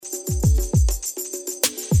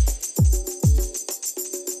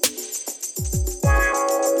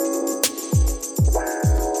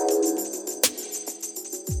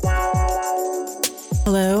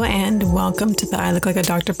welcome to the I Look Like a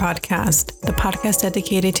Doctor podcast, the podcast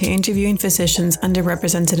dedicated to interviewing physicians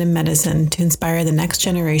underrepresented in medicine to inspire the next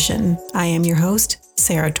generation. I am your host,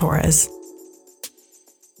 Sarah Torres.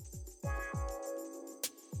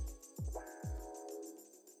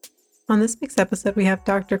 On this week's episode, we have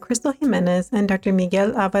Dr. Crystal Jimenez and Dr.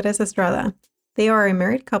 Miguel Alvarez Estrada. They are a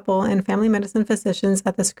married couple and family medicine physicians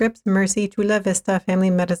at the Scripps Mercy Chula Vista Family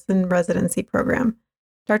Medicine Residency Program.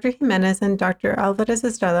 Dr. Jimenez and Dr. Alvarez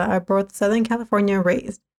Estrada are both Southern California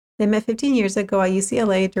raised. They met 15 years ago at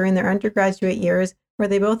UCLA during their undergraduate years, where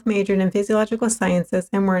they both majored in physiological sciences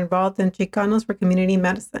and were involved in Chicanos for Community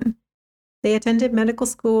Medicine. They attended medical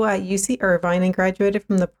school at UC Irvine and graduated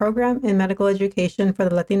from the Program in Medical Education for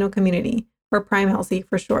the Latino Community, or PRIME-LC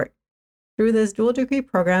for short. Through this dual degree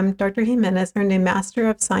program, Dr. Jimenez earned a Master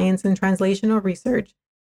of Science in Translational Research,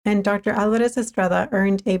 and Dr. Alvarez Estrada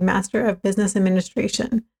earned a Master of Business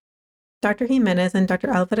Administration. Dr. Jimenez and Dr.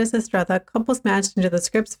 Alvarez Estrada couples matched into the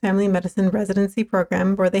Scripps Family Medicine Residency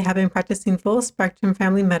Program, where they have been practicing full-spectrum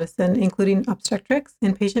family medicine, including obstetrics,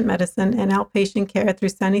 inpatient medicine, and outpatient care through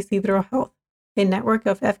San Ysidro Health, a network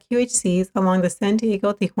of FQHCs along the San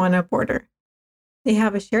Diego-Tijuana border. They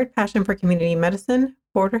have a shared passion for community medicine,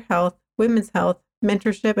 border health, women's health,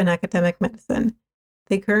 mentorship, and academic medicine.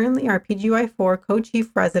 They currently are PGY4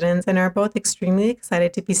 co-chief residents and are both extremely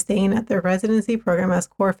excited to be staying at their residency program as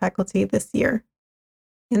core faculty this year.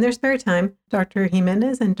 In their spare time, Dr.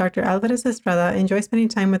 Jimenez and Dr. Alvarez Estrada enjoy spending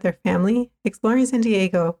time with their family, exploring San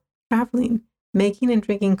Diego, traveling, making and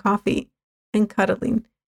drinking coffee, and cuddling,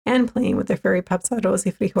 and playing with their furry pups Arroz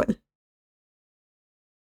y Frijol.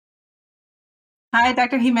 Hi,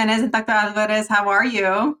 Dr. Jimenez and Dr. Alvarez. How are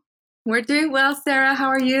you? We're doing well, Sarah. How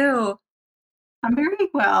are you? I'm very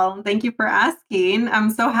well. Thank you for asking. I'm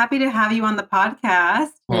so happy to have you on the podcast.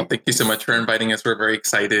 Well, thank you so much for inviting us. We're very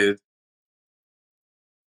excited.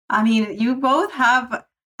 I mean, you both have,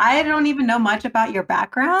 I don't even know much about your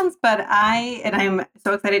backgrounds, but I'm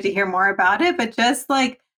so excited to hear more about it. But just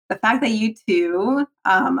like the fact that you two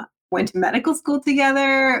went to medical school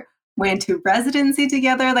together, went to residency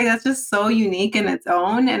together, like that's just so unique in its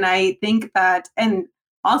own. And I think that, and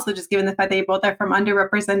also just given the fact that you both are from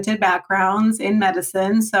underrepresented backgrounds in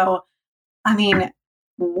medicine. So, I mean,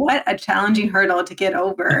 what a challenging hurdle to get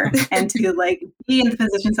over and to like be in the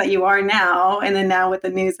positions that you are now. And then now with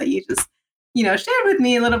the news that you just, shared with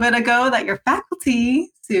me a little bit ago that you're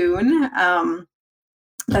faculty soon.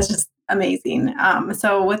 That's just amazing.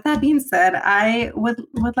 So with that being said, I would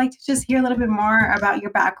like to just hear a little bit more about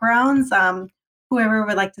your backgrounds. Whoever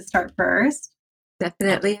would like to start first.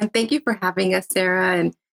 Definitely. And thank you for having us, Sarah.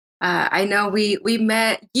 And I know we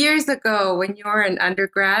met years ago when you were an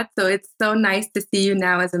undergrad. So it's so nice to see you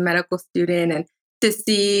now as a medical student and to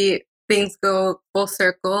see things go full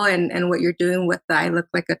circle and what you're doing with the I Look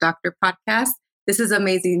Like a Doctor podcast. This is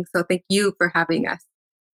amazing. So thank you for having us.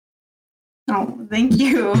 Oh, thank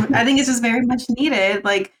you. I think it's just very much needed,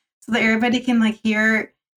 like, so that everybody can like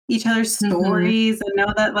hear each other's stories and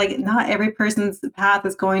know that like not every person's path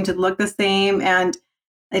is going to look the same, and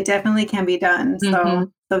it definitely can be done.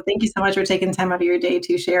 So thank you so much for taking time out of your day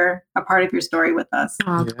to share a part of your story with us.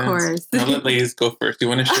 Oh, of course. I'll let ladies go first. You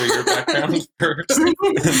want to share your background first?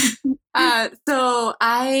 So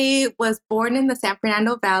I was born in the San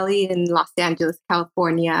Fernando Valley in Los Angeles,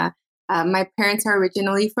 California. My parents are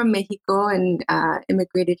originally from Mexico and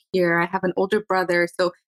immigrated here. I have an older brother.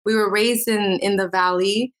 So we were raised in the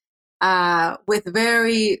Valley with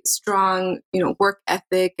very strong, work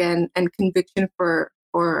ethic and conviction for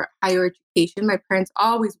higher education. My parents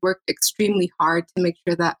always worked extremely hard to make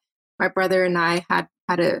sure that my brother and I had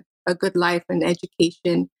a good life and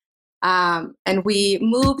education. And we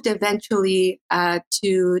moved eventually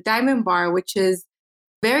to Diamond Bar, which is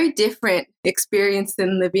very different experience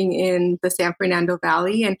than living in the San Fernando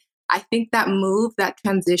Valley. And I think that move, that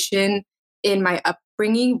transition in my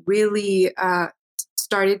upbringing really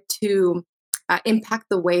started to impact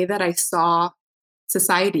the way that I saw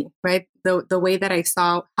society, right? The way that I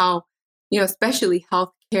saw how, especially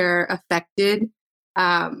healthcare affected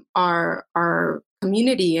our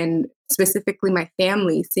community and specifically my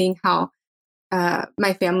family, seeing how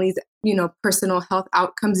my family's, personal health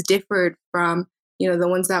outcomes differed from, the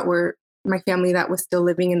ones that were my family that was still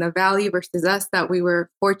living in the Valley versus us that we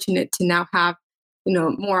were fortunate to now have,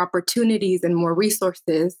 more opportunities and more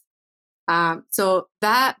resources. So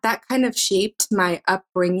that kind of shaped my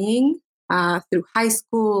upbringing through high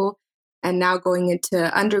school and now going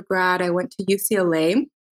into undergrad. I went to UCLA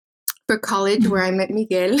for college where I met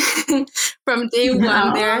Miguel from day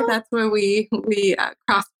one there. That's where we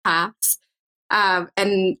crossed paths.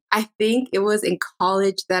 And I think it was in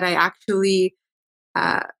college that I actually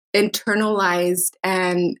internalized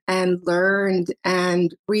and learned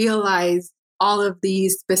and realized all of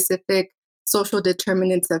these specific social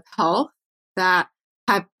determinants of health that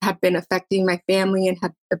have been affecting my family and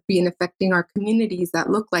have been affecting our communities that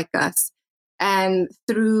look like us. And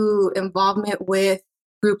through involvement with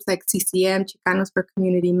groups like CCM, Chicanos for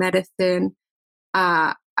Community Medicine,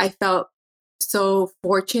 I felt so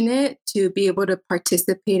fortunate to be able to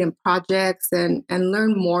participate in projects and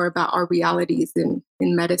learn more about our realities in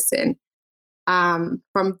medicine.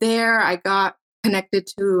 From there, I got connected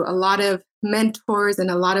to a lot of mentors and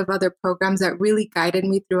a lot of other programs that really guided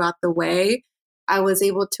me throughout the way. I was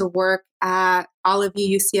able to work at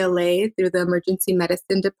Olivia UCLA through the emergency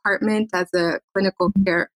medicine department as a clinical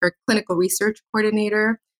care or clinical research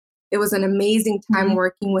coordinator. It was an amazing time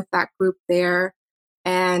working with that group there.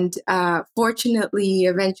 And fortunately,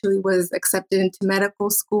 eventually was accepted into medical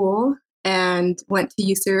school and went to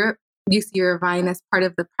UC Irvine as part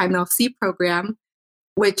of the PrimeLC program,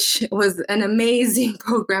 which was an amazing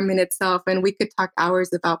program in itself. And we could talk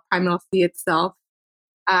hours about PrimeLC itself.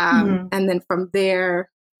 And then from there,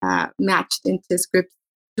 matched into Scripps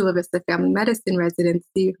Chula Vista Family Medicine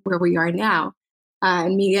residency, where we are now.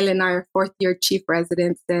 And Miguel and I are fourth-year chief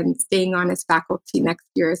residents and staying on as faculty next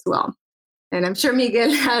year as well. And I'm sure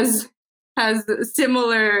Miguel has a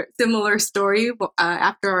similar story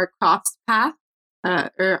after our crossed path,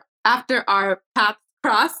 or after our paths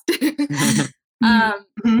crossed.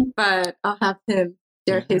 But I'll have him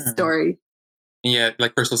share his story. Yeah,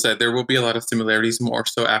 like Crystal said, there will be a lot of similarities more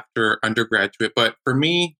so after undergraduate. But for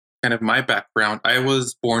me, kind of my background, I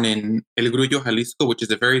was born in El Grullo, Jalisco, which is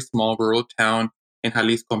a very small rural town in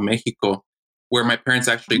Jalisco, Mexico, where my parents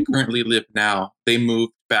actually currently live now. They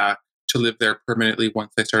moved back to live there permanently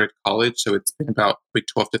once I started college. So it's been about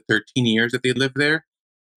 12 to 13 years that they live there.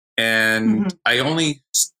 And I only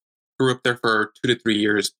grew up there for 2 to 3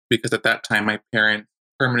 years because at that time, my parents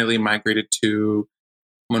permanently migrated to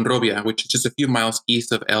Monrovia, which is just a few miles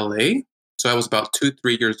east of LA. So I was about 2,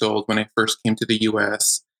 3 years old when I first came to the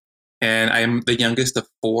US. And I'm the youngest of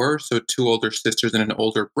 4, so 2 older sisters and an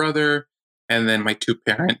older brother. And then my 2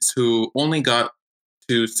 parents who only got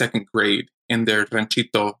to 2nd grade in their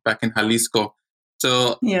ranchito back in Jalisco.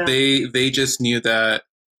 So they just knew that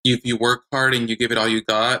if you work hard and you give it all you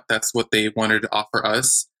got, that's what they wanted to offer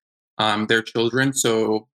us, their children.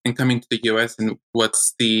 So in coming to the US and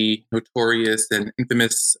what's the notorious and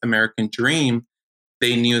infamous American dream,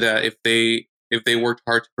 they knew that if they worked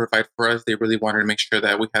hard to provide for us, they really wanted to make sure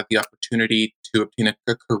that we had the opportunity to obtain a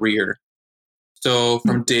career. So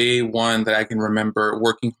from day one that I can remember,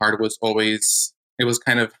 working hard was always, it was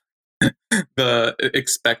kind of the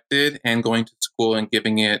expected, and going to school and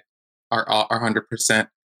giving it our 100%.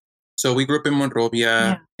 So we grew up in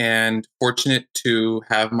Monrovia and fortunate to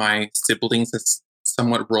have my siblings as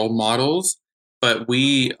somewhat role models. But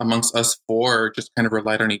we, amongst us 4, just kind of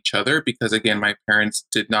relied on each other because, again, my parents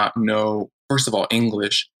did not know, first of all,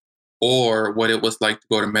 English or what it was like to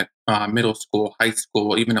go to middle school, high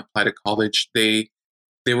school, even apply to college. They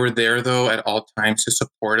were there, though, at all times to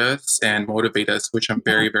support us and motivate us, which I'm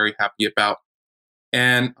very, very happy about.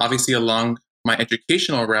 And obviously, along my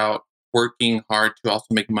educational route, working hard to also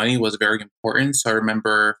make money was very important. So I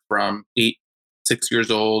remember from 6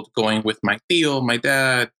 years old, going with my tío, my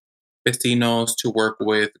dad, vecinos to work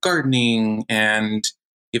with gardening. And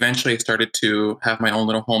eventually I started to have my own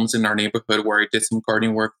little homes in our neighborhood where I did some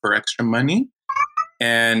gardening work for extra money.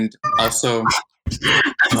 And also...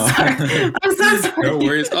 I'm so sorry. No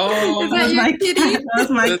worries. Oh, that was my kitty. That was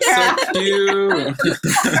my that's cat. so cute.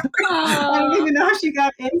 I don't even know how she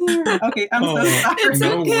got in here. Okay, I'm so sorry.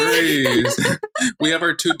 No worries. We have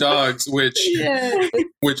our 2 dogs, which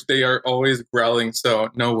they are always growling. So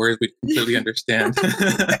no worries. We completely understand. We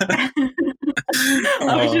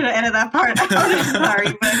should have ended that part. I'm sorry,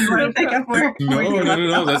 but you want to take up where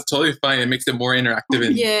No. That's totally fine. It makes it more interactive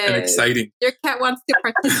and exciting. Your cat wants to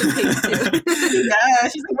participate too. Yeah,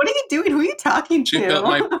 she's like, "What are you doing? Who are you talking to?" She felt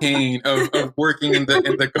my pain of working in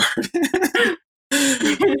the garden.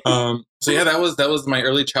 So yeah, that was my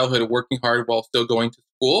early childhood, working hard while still going to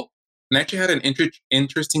school. And I actually had an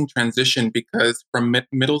interesting transition because from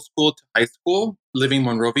middle school to high school, living in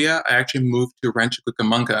Monrovia, I actually moved to Rancho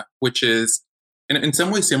Cucamonga, which is in some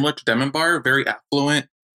ways similar to Demon very affluent,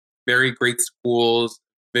 very great schools,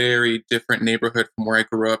 very different neighborhood from where I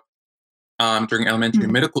grew up during elementary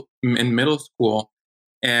and middle school.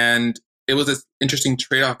 And it was this interesting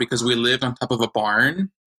trade-off because we lived on top of a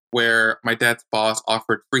barn where my dad's boss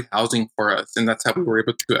offered free housing for us. And that's how we were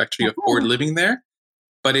able to actually afford living there.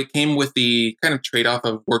 But it came with the kind of trade-off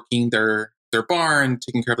of working their barn,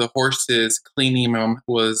 taking care of the horses, cleaning. My mom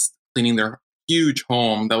was cleaning their huge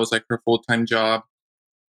home. That was like her full-time job.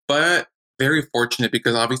 But very fortunate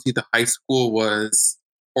because obviously the high school was,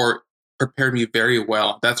 or prepared me very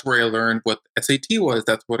well. That's where I learned what SAT was.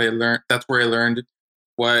 That's what I learned. That's where I learned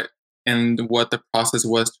what what the process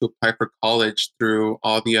was to apply for college through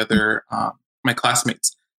all the other my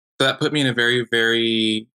classmates. So that put me in a very,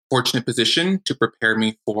 very fortunate position to prepare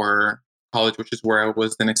me for college, which is where I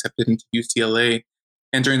was then accepted into UCLA.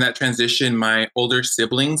 And during that transition, my older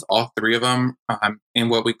siblings, all three of them, in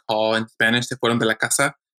what we call in Spanish, se fueron de la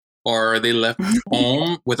casa, or they left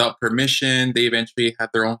home without permission. They eventually had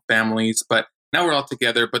their own families, but now we're all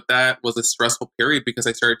together. But that was a stressful period because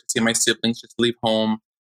I started to see my siblings just leave home.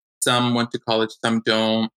 Some went to college, some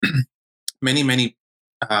don't. Many, many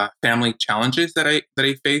family challenges that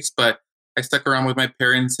I faced, but I stuck around with my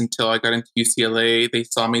parents until I got into UCLA. They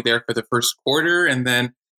saw me there for the first quarter, and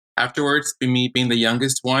then afterwards, me being the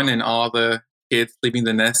youngest one and all the kids leaving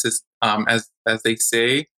the nest, as they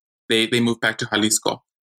say, they moved back to Jalisco.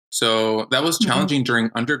 So that was challenging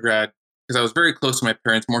during undergrad because I was very close to my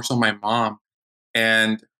parents, more so my mom.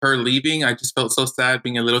 And her leaving, I just felt so sad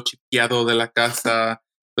being a little chiquiado de la casa,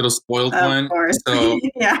 little spoiled Of one. course. So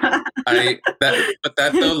Yeah. but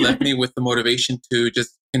that though left me with the motivation to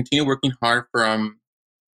just continue working hard from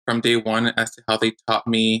day one as to how they taught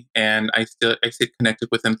me, and I stayed connected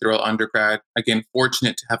with them throughout undergrad. Again,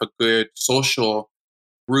 fortunate to have a good social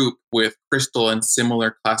group with Crystal and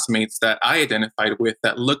similar classmates that I identified with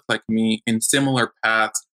that looked like me in similar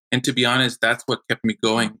paths. And to be honest, that's what kept me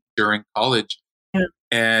going during college. Yeah.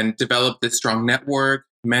 And developed this strong network,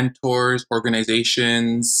 mentors,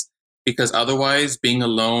 organizations, because otherwise being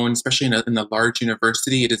alone, especially in a large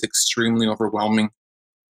university, it is extremely overwhelming.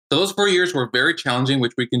 So those 4 years were very challenging,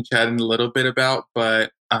 which we can chat in a little bit about.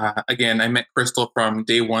 But again, I met Crystal from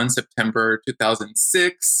day one, September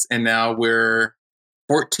 2006, and now we're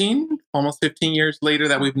 14, almost 15 years later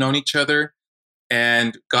that we've known each other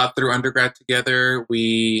and got through undergrad together.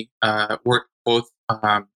 We were both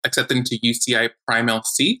accepted into UCI Prime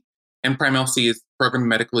LC, and Prime LC is Program of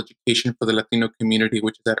Medical Education for the Latino Community,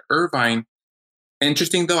 which is at Irvine.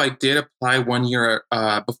 Interesting though, I did apply 1 year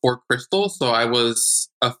before Crystal. So I was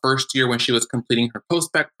a first year when she was completing her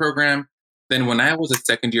post-bac program. Then when I was a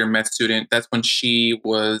second year med student, that's when she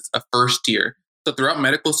was a first year. So throughout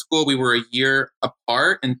medical school, we were a year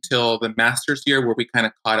apart until the master's year where we kind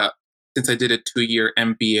of caught up. Since I did a 2-year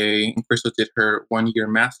MBA and Crystal did her 1 year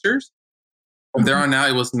master's. From there on out,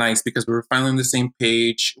 it was nice because we were finally on the same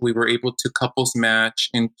page. We were able to couples match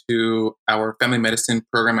into our family medicine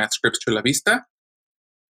program at Scripps Chula Vista.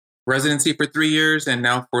 Residency for 3 years and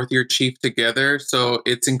now 4th-year chief together. So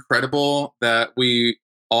it's incredible that we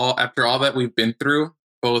all, after all that we've been through,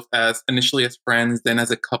 both as initially as friends, then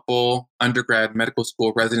as a couple, undergrad, medical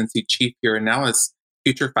school, residency chief here, and now as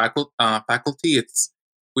future faculty,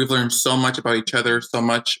 we've learned so much about each other, so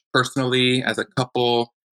much personally, as a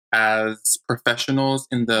couple, as professionals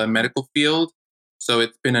in the medical field. So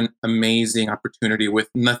it's been an amazing opportunity with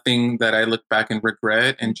nothing that I look back and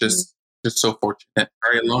regret, and just so fortunate.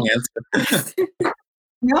 Very long answer.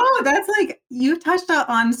 No, that's like you touched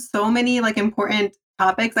on so many like important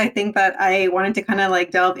topics. I think that I wanted to kind of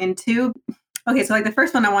like delve into. Okay, so like the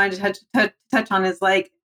first one I wanted to touch on is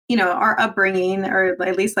like, you know, our upbringing, or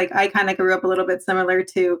at least like I kind of grew up a little bit similar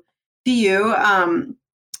to you,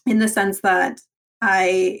 in the sense that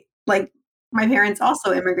I like my parents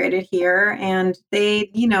also immigrated here, and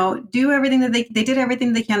they, you know, do everything that they did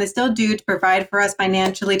everything they can. They still do to provide for us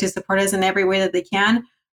financially, to support us in every way that they can.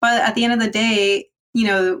 But at the end of the day, you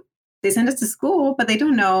know, they send us to school, but they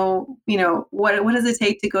don't know, you know, what does it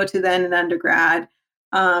take to go to then an undergrad,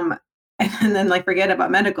 and then like forget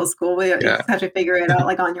about medical school. You just have to figure it out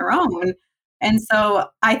like on your own. And so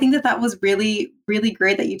I think that was really, really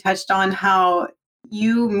great that you touched on how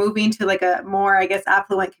you moving to like a more, I guess,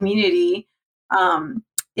 affluent community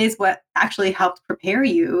is what actually helped prepare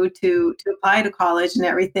you to apply to college and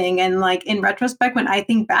everything. And like in retrospect, when I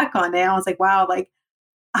think back on it, I was like, wow, like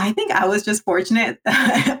I think I was just fortunate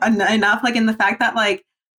enough, like in the fact that like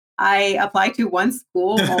I applied to one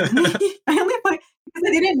school only. I only applied because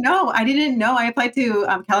I didn't know. I applied to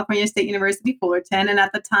California State University, Fullerton, and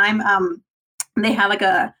at the time, they had like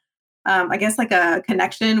a, I guess like a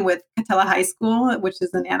connection with Catella High School, which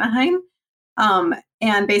is in Anaheim.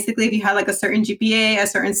 And basically, if you had like a certain GPA, a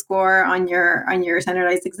certain score on your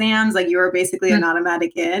standardized exams, like you were basically an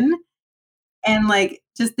automatic in. And like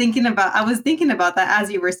I was thinking about that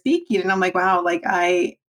as you were speaking, and I'm like, wow, like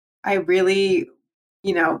I really,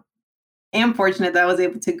 you know, am fortunate that I was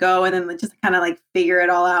able to go and then just kind of like figure it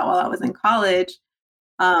all out while I was in college.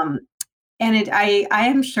 And I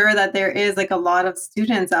am sure that there is like a lot of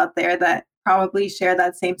students out there that probably share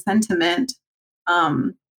that same sentiment.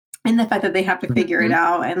 And the fact that they have to figure it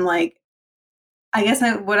out. And like, I guess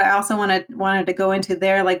what I also wanted to go into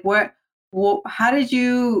there, like how did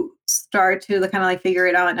you start to kind of like figure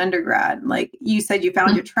it out in undergrad? Like you said, you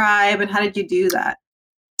found your tribe, and how did you do that?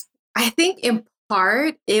 I think in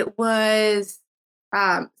part it was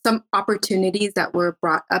some opportunities that were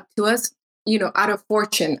brought up to us, out of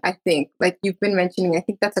fortune. I think, like you've been mentioning, I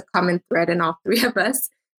think that's a common thread in all three of us,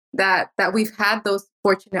 that we've had those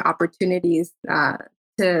fortunate opportunities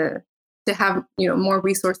to have more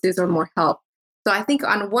resources or more help. So I think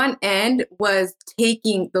on one end was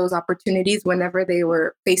taking those opportunities whenever they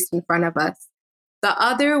were faced in front of us. The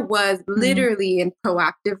other was literally and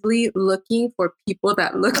proactively looking for people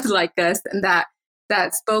that looked like us and that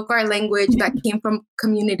spoke our language, that came from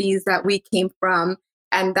communities that we came from.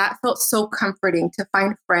 And that felt so comforting to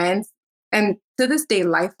find friends, and to this day,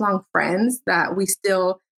 lifelong friends that we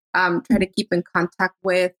still try to keep in contact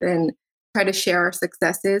with and try to share our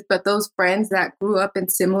successes. But those friends that grew up in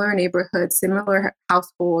similar neighborhoods, similar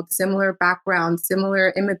households, similar backgrounds,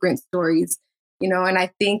 similar immigrant stories, and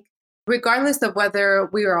I think regardless of whether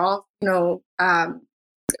we were all,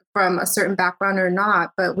 from a certain background or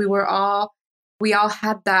not, but we all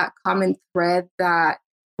had that common thread that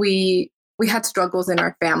we had struggles in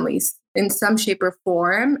our families in some shape or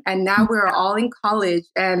form. And now we're all in college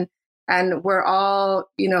and we're all,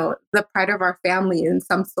 the pride of our family in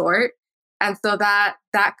some sort. And so that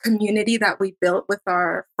community that we built with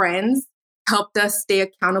our friends helped us stay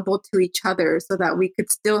accountable to each other so that we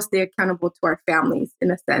could still stay accountable to our families in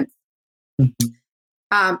a sense.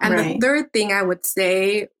 And the third thing I would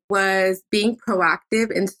say was being proactive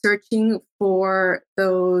in searching for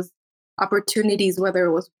those opportunities, whether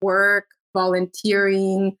it was work,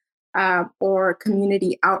 volunteering, or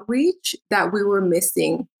community outreach that we were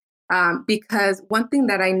missing. Because one thing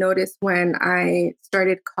that I noticed when I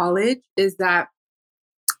started college is that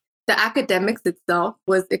the academics itself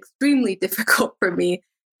was extremely difficult for me,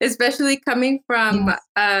 especially coming from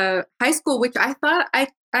high school, which I thought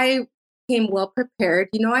I came well prepared.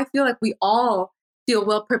 I feel like we all feel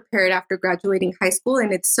well prepared after graduating high school,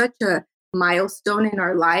 and it's such a milestone in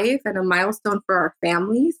our life and a milestone for our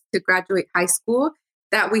families to graduate high school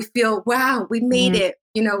that we feel, wow, we made it,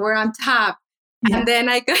 we're on top. Yeah. And then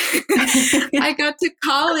I got to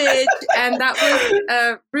college, and that was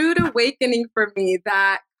a rude awakening for me,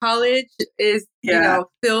 that college is,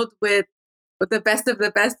 filled with the best of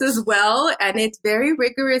the best as well. And it's very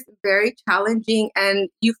rigorous, very challenging, and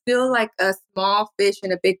you feel like a small fish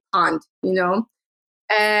in a big pond,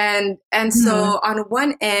 And so on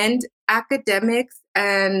one end, academics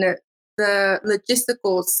and the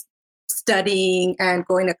logistical studying and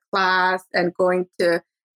going to class and going to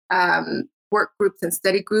work groups and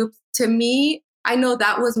study groups, to me, I know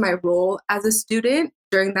that was my role as a student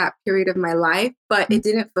during that period of my life, but it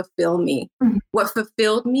didn't fulfill me. What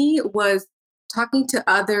fulfilled me was talking to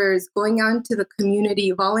others, going out into the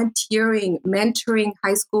community, volunteering, mentoring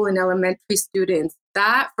high school and elementary students.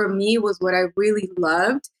 That for me was what I really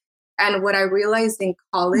loved. And what I realized in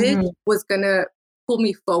college was going to pull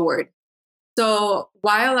me forward. So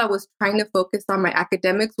while I was trying to focus on my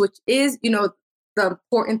academics, which is, the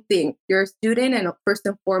important thing, you're a student, and first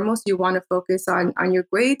and foremost, you want to focus on your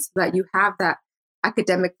grades so that you have that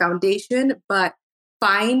academic foundation, but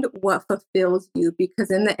find what fulfills you,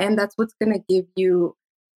 because in the end, that's what's going to give you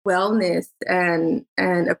wellness and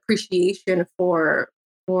appreciation for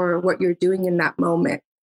what you're doing in that moment.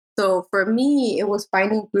 So for me, it was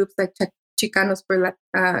finding groups like Chicanos or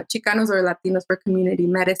Latinos for Community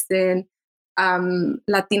Medicine,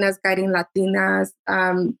 Latinas Guiding Latinas.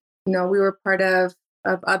 We were part of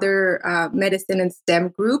other medicine and STEM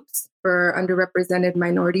groups for underrepresented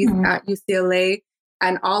minorities at UCLA.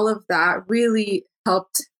 And all of that really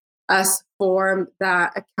helped us form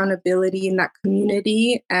that accountability in that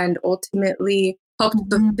community, and ultimately helped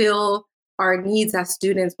fulfill our needs as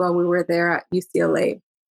students while we were there at UCLA.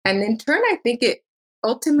 And in turn, I think it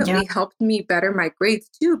ultimately helped me better my grades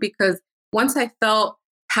too, because once I felt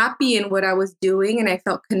happy in what I was doing and I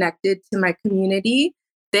felt connected to my community,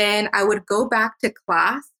 then I would go back to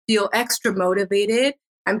class, feel extra motivated,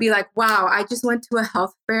 and be like, wow, I just went to a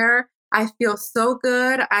health fair. I feel so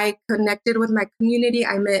good. I connected with my community.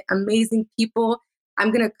 I met amazing people.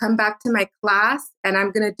 I'm going to come back to my class and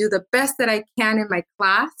I'm going to do the best that I can in my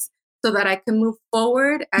class so that I can move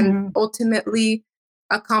forward and ultimately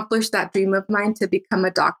accomplish that dream of mine to become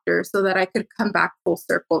a doctor, so that I could come back full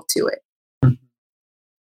circle to it.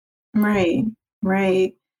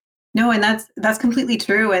 Right. No, and that's completely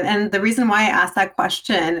true. And the reason why I asked that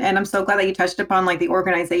question, and I'm so glad that you touched upon like the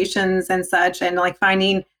organizations and such, and like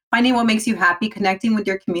finding finding what makes you happy, connecting with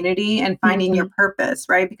your community, and finding your purpose,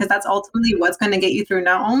 right? Because that's ultimately what's going to get you through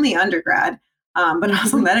not only undergrad, but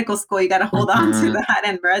also medical school. You got to hold on to that,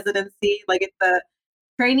 and residency. Like the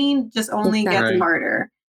training just only gets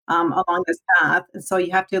harder along this path, and so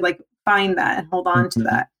you have to like find that and hold on to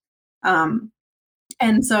that.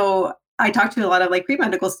 And so I talk to a lot of like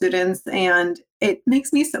pre-medical students, and it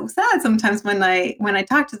makes me so sad sometimes when I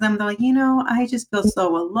talk to them. They're like, I just feel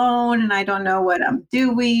so alone, and I don't know what I'm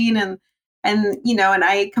doing, and and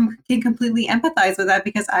I can completely empathize with that,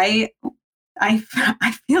 because I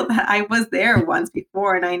feel that I was there once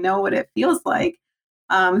before, and I know what it feels like.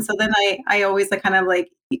 So then I always like kind of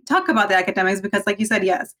like talk about the academics, because like you said,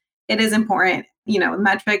 yes, it is important,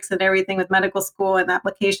 metrics and everything with medical school and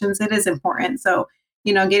applications, it is important. So,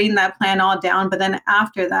 getting that plan all down. But then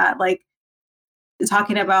after that, like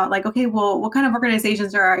talking about like, okay, well, what kind of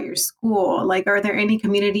organizations are at your school? Like, are there any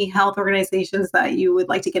community health organizations that you would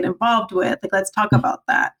like to get involved with? Like, let's talk about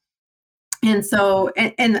that. And so,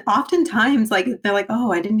 and oftentimes like, they're like,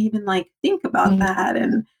 oh, I didn't even like think about that.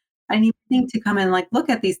 And I didn't even think to come and like, look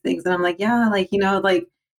at these things. And I'm like, yeah, like, like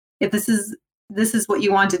if this is what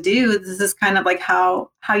you want to do, this is kind of like how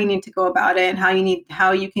you need to go about it, and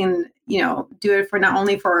how you can, do it for not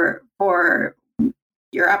only for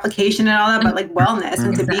your application and all that, but like wellness,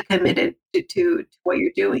 and to be committed to what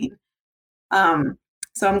you're doing.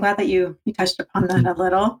 So I'm glad that you touched upon that a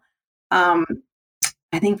little.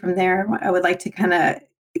 I think from there, I would like to kind of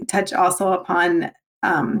touch also upon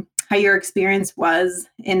how your experience was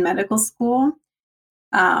in medical school.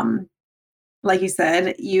 Like you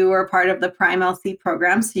said, you were part of the Prime LC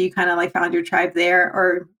program, so you kind of like found your tribe there,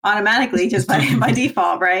 or automatically just by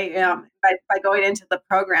default, right? By going into the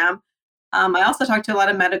program. I also talked to a lot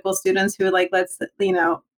of medical students who like,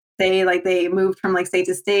 say like they moved from like state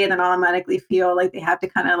to state, and then automatically feel like they have to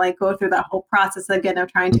kind of like go through that whole process again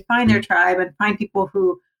of trying to find their tribe and find people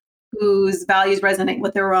whose values resonate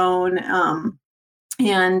with their own.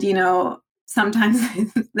 And sometimes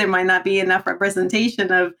there might not be enough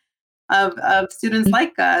representation of students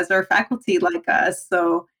like us or faculty like us.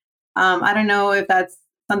 So I don't know if that's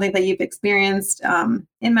something that you've experienced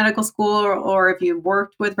in medical school, or if you've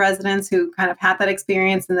worked with residents who kind of had that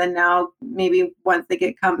experience, and then now maybe once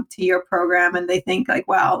they come to your program and they think like,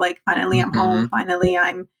 wow, like finally I'm home, finally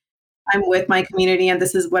I'm with my community, and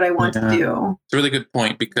this is what I want to do. It's a really good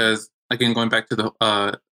point, because again, going back to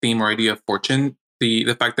the theme or idea of fortune,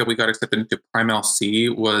 the fact that we got accepted into Prime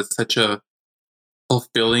LC was such a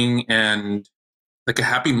fulfilling and like a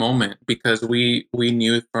happy moment, because we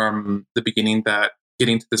knew from the beginning that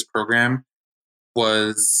getting to this program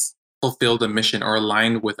was fulfilled a mission, or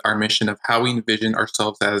aligned with our mission of how we envision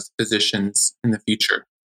ourselves as physicians in the future,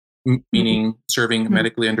 meaning serving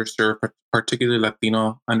medically underserved, particularly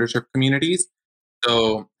Latino underserved communities.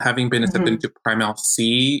 So having been accepted into Prime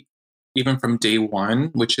LC, even from day one,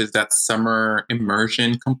 which is that summer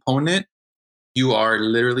immersion component, you are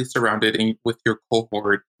literally surrounded with your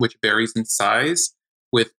cohort, which varies in size,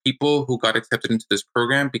 with people who got accepted into this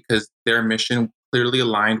program because their mission clearly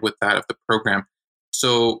aligned with that of the program.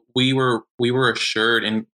 So we were assured,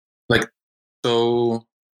 and like so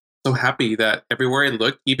happy that everywhere I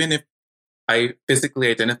looked, even if I physically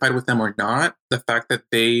identified with them or not, the fact that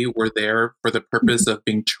they were there for the purpose of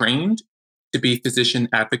being trained to be physician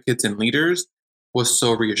advocates and leaders was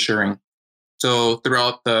so reassuring. So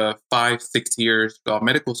throughout the 5-6 years of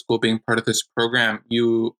medical school being part of this program,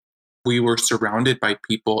 we were surrounded by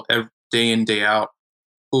people every day in, day out,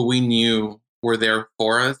 who we knew were there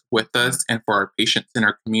for us, with us, and for our patients in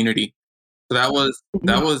our community. So that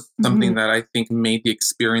was something that I think made the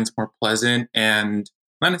experience more pleasant, and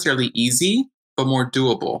not necessarily easy, but more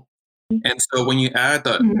doable. And so when you add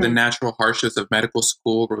the natural hardships of medical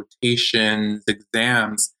school, rotations,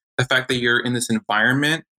 exams, the fact that you're in this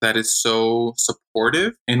environment that is so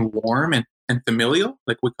supportive and warm and familial,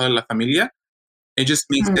 like we call it La Familia, it just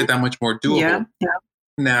makes it that much more doable. Yeah.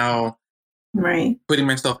 Now, putting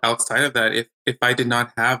myself outside of that, if I did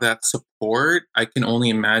not have that support, I can only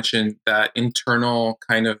imagine that internal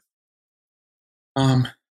kind of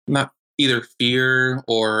not either fear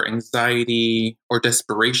or anxiety or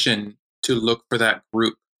desperation to look for that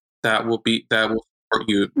group that will support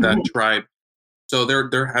you, that tribe. So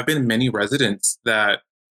there have been many residents that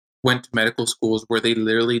went to medical schools where they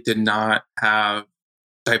literally did not have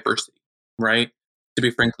diversity, right? To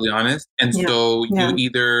be frankly honest. And so you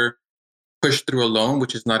either push through alone,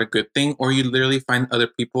 which is not a good thing, or you literally find other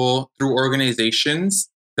people through organizations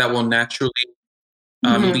that will naturally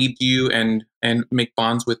lead you and make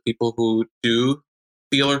bonds with people who do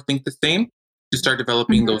feel or think the same, to start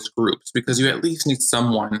developing those groups, because you at least need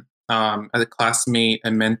someone as a classmate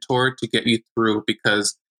and mentor to get you through,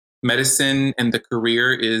 because medicine and the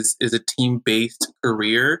career is a team-based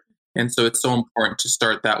career. And so it's so important to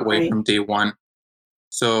start that way from day one.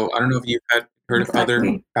 So I don't know if you've heard of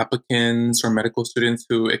other applicants or medical students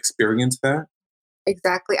who experience that.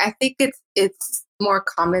 Exactly. I think it's more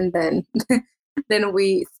common than than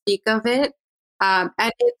we speak of it. And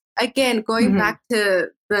it, again, going back to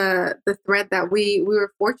the thread that we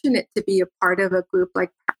were fortunate to be a part of a group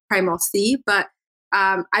like Primal C, but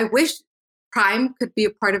I wish Prime could be a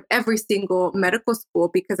part of every single medical school,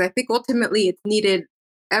 because I think ultimately it's needed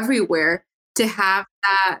everywhere to have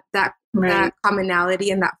that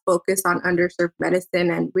commonality and that focus on underserved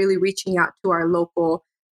medicine and really reaching out to our local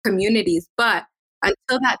communities. But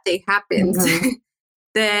until that day happens,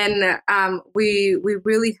 then we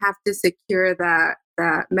really have to secure that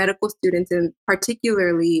medical students, and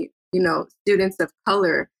particularly, students of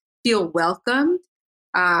color, feel welcomed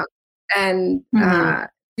and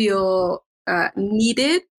feel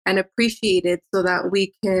needed and appreciated, so that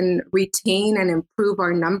we can retain and improve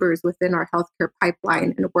our numbers within our healthcare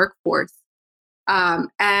pipeline and workforce.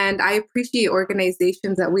 And I appreciate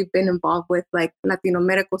organizations that we've been involved with, like Latino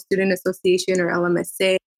Medical Student Association, or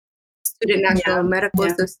LMSA, Student National Medical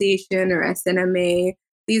Association, or SNMA.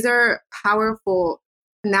 These are powerful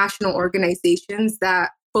national organizations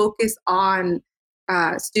that focus on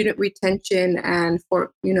student retention and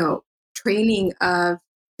for training of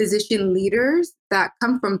physician leaders that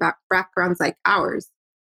come from backgrounds like ours.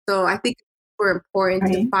 So I think it's super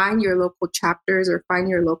important to find your local chapters or find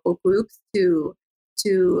your local groups to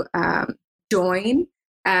join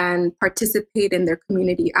and participate in their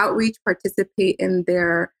community outreach, participate in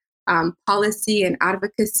their policy and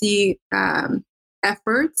advocacy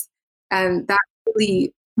efforts, and that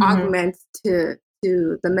really augments to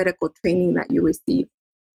the medical training that you receive.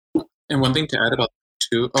 And one thing to add about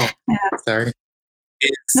too, sorry.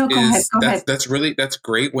 Go ahead. That's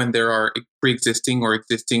great when there are pre-existing or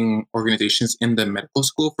existing organizations in the medical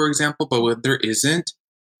school, for example. But when there isn't,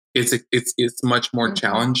 it's much more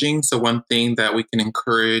challenging. So one thing that we can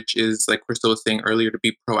encourage is, like Crystal was saying earlier, to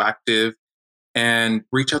be proactive and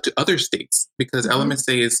reach out to other states, because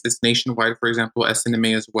LMSA is nationwide, for example,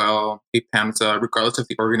 SNMA as well, APAMSA, regardless of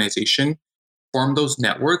the organization, form those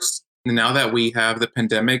networks. And now that we have the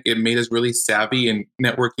pandemic, it made us really savvy in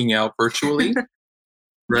networking out virtually.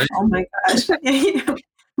 Right? Oh my gosh.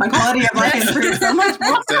 My quality of life improved so much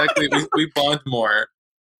more. Exactly. We bond more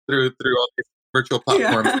through all these virtual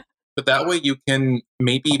platforms. Yeah. But that way you can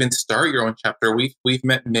maybe even start your own chapter. We've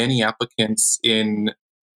met many applicants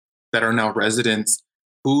that are now residents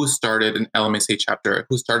who started an LMSA chapter,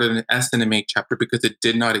 who started an SNMA chapter because it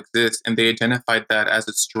did not exist. And they identified that as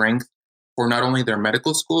a strength for not only their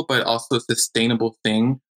medical school, but also a sustainable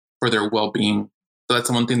thing for their well-being. So that's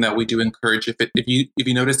one thing that we do encourage. If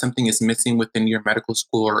you notice something is missing within your medical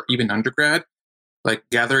school or even undergrad, like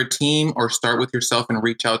gather a team or start with yourself and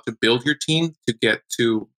reach out to build your team to get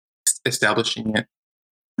to establishing it.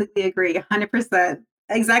 Completely agree, 100%.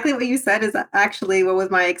 Exactly what you said is actually what was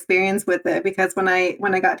my experience with it. Because when I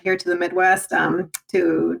got here to the Midwest,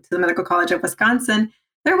 to the Medical College of Wisconsin,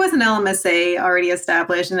 there was an LMSA already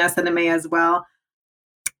established and SNMA as well.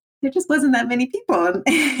 There just wasn't that many people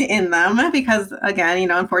in them because,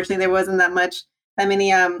 again, unfortunately, there wasn't that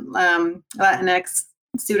many Latinx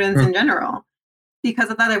students in general.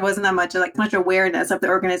 Because of that, there wasn't that much awareness of the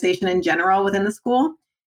organization in general within the school.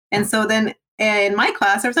 And so then in my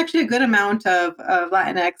class, there was actually a good amount of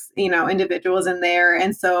Latinx, individuals in there.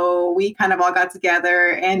 And so we kind of all got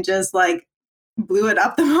together and just blew it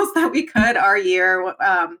up the most that we could our year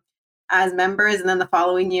as members, and then the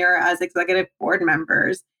following year as executive board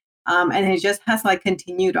members. And it just has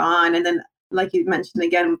continued on. And then, like you mentioned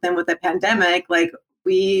again, with the pandemic,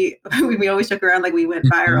 we always joke around we went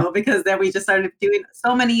viral because then we just started doing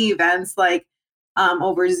so many events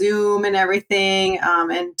over Zoom and everything,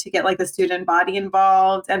 and to get the student body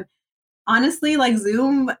involved. And honestly,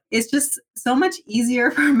 Zoom is just so much easier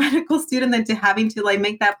for a medical student than to having to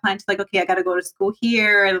make that plan to okay, I got to go to school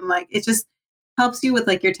here, and it just helps you with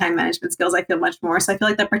your time management skills. I feel much more. So I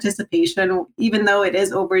feel the participation, even though it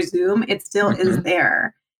is over Zoom, it still is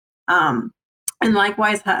there. And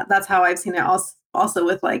likewise, that's how I've seen it also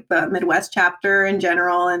with the Midwest chapter in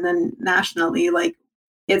general, and then nationally.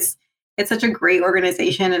 It's such a great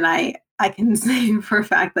organization, and I can say for a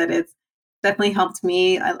fact that it's definitely helped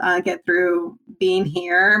me get through being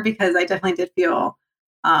here, because I definitely did feel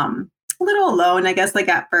a little alone, I guess,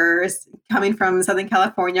 at first, coming from Southern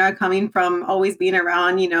California, coming from always being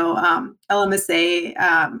around, LMSA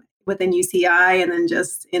within UCI, and then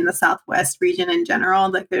just in the Southwest region in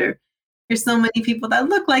general. There there's so many people that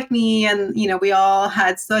look like me, and we all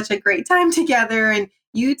had such a great time together. And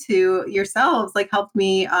you two yourselves like helped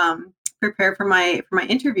me prepare for my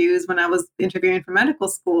interviews when I was interviewing for medical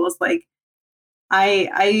schools. Like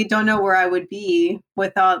I don't know where I would be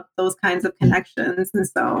without those kinds of connections. And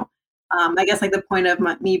so I guess like the point of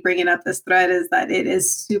me bringing up this thread is that it is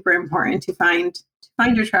super important to find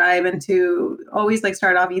your tribe, and to always like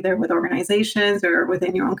start off either with organizations or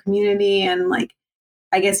within your own community. And like,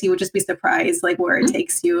 I guess you would just be surprised like where it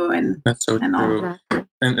takes you. And that's so and true. all.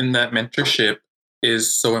 And that mentorship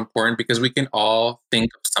is so important, because we can all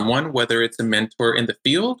think of someone, whether it's a mentor in the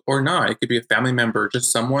field or not. It could be a family member,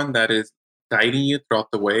 just someone that is guiding you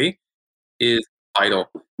throughout the way is vital.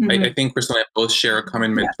 Mm-hmm. I think Crystal and I both share a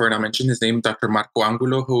common mentor, and I'll mention his name, Dr. Marco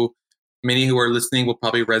Angulo, who many who are listening will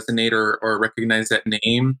probably resonate or recognize that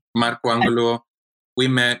name. Marco Angulo, we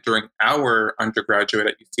met during our undergraduate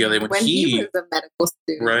at UCLA when he was a medical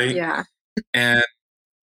student. Right? Yeah. And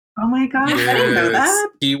oh my gosh, yes, I didn't know that.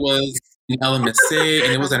 He was in LMSA,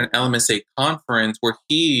 and it was at an LMSA conference where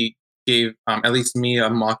he gave at least me a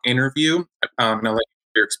mock interview. And I'll let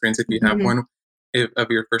your experience if you have one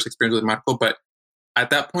of your first experience with Marco. But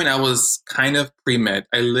at that point, I was kind of pre-med.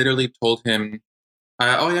 I literally told him,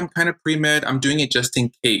 oh, yeah, I'm kind of pre-med. I'm doing it just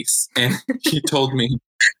in case. And he told me,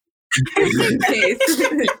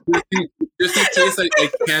 just in case I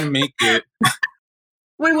can make it.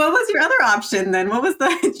 Wait, what was your other option then? What was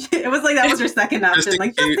it was like that was your second option.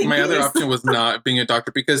 My other option was not being a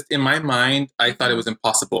doctor, because in my mind, I thought it was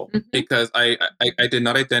impossible because I did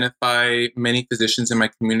not identify many physicians in my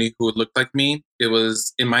community who looked like me. It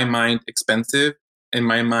was, in my mind, expensive, in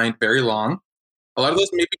my mind, very long. A lot of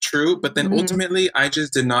those may be true, but then ultimately, I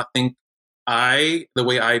just did not think the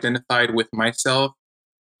way I identified with myself,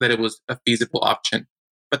 that it was a feasible option.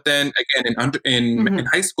 But then again, in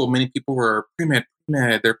high school, many people were pre-med,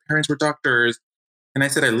 their parents were doctors. And I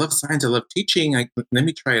said, I love science, I love teaching, let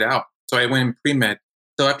me try it out. So I went in pre-med.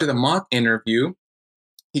 So after the mock interview,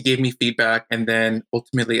 he gave me feedback and then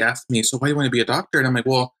ultimately asked me, so why do you want to be a doctor? And I'm like,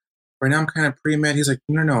 well, right now I'm kind of pre-med. He's like,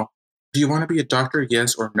 no. Do you want to be a doctor,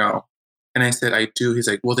 yes or no? And I said, I do. He's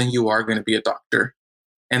like, well, then you are going to be a doctor.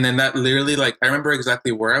 And then that literally, like, I remember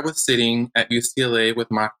exactly where I was sitting at UCLA with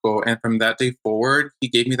Marco. And from that day forward, he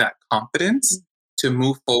gave me that confidence to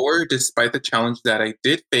move forward despite the challenge that I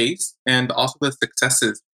did face and also the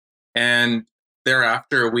successes. And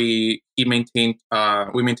thereafter, we maintained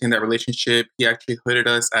that relationship. He actually hooded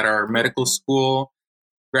us at our medical school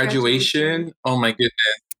graduation. Oh my goodness.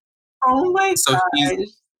 Oh my gosh.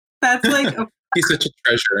 That's like he's such a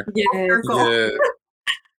treasure. Yes.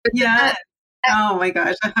 Yeah. Oh my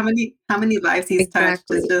gosh. How many lives he's touched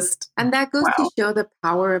is just, and that goes to show the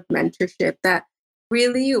power of mentorship, that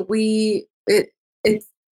really it's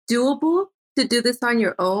doable to do this on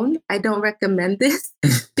your own. I don't recommend this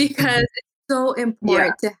because it's so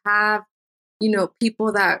important to have,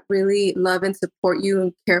 people that really love and support you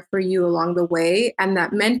and care for you along the way, and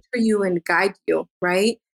that mentor you and guide you,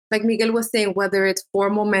 right? Like Miguel was saying, whether it's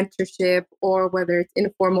formal mentorship or whether it's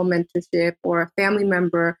informal mentorship, or a family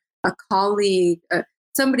member, a colleague,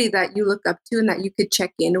 somebody that you look up to and that you could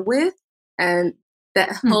check in with, and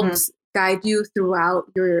that helps guide you throughout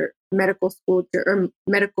your medical school or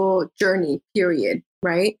medical journey period,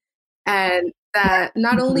 right? And that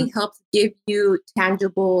not only helps give you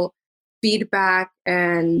tangible feedback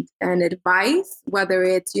and advice, whether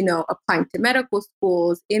it's, applying to medical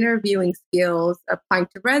schools, interviewing skills, applying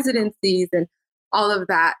to residencies and all of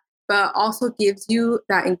that, but also gives you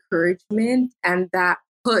that encouragement and that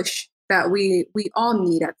push that we all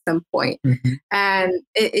need at some point. And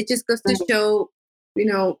it just goes to show,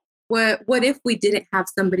 what if we didn't have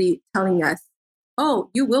somebody telling us,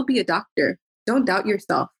 oh, you will be a doctor, don't doubt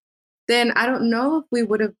yourself, then I don't know if we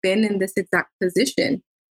would have been in this exact position.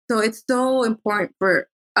 So it's so important for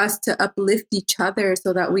us to uplift each other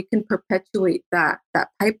so that we can perpetuate that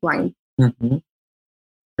pipeline. Right.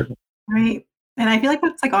 And I feel like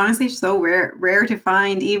that's like honestly so rare to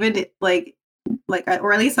find, even like,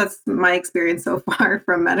 or at least that's my experience so far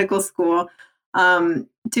from medical school,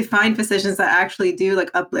 to find physicians that actually do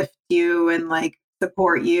like uplift you and like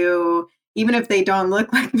support you, even if they don't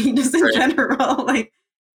look like me, just in general, like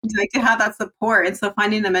to have that support. And so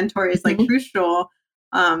finding a mentor is like crucial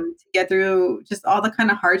to get through just all the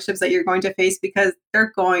kind of hardships that you're going to face, because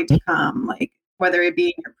they're going to come, like whether it be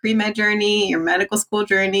in your pre-med journey, your medical school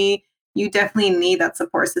journey, you definitely need that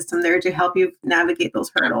support system there to help you navigate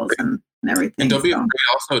those hurdles and everything. And don't be afraid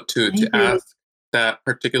also to ask that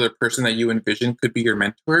particular person that you envision could be your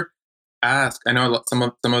mentor. Ask. I know some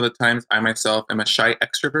of the times I myself am a shy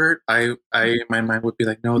extrovert. My mind would be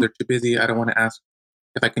like, no, they're too busy. I don't want to ask.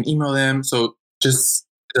 if I can email them. So just,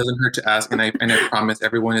 it doesn't hurt to ask. And I promise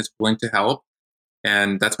everyone is willing to help.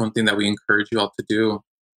 And that's one thing that we encourage you all to do.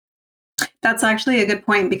 That's actually a good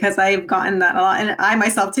point, because I've gotten that a lot. And I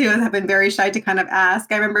myself too have been very shy to kind of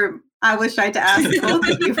ask. I remember I was shy to ask both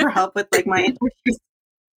of you for help with like my interviews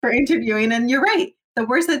for interviewing. And you're right. The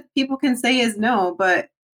worst that people can say is no, but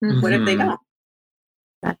what if they don't?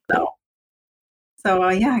 So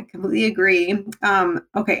yeah, I completely agree.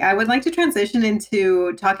 Okay, I would like to transition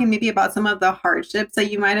into talking maybe about some of the hardships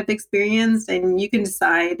that you might have experienced, and you can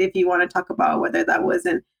decide if you want to talk about whether that was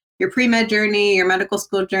in your pre-med journey, your medical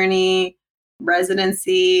school journey,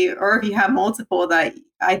 residency, or if you have multiple that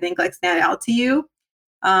I think like stand out to you.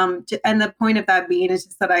 And the point of that being is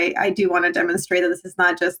just that I do want to demonstrate that this is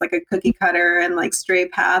not just like a cookie cutter and like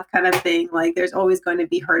straight path kind of thing. Like there's always going to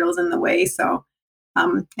be hurdles in the way. So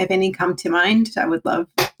if any come to mind, I would love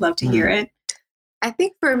to hear it. I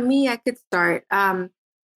think for me, I could start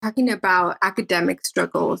talking about academic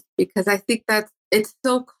struggles, because I think it's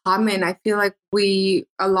so common. I feel like a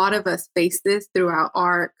lot of us face this throughout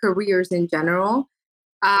our careers in general.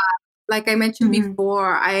 Like I mentioned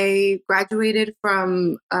before, I graduated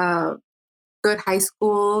from a good high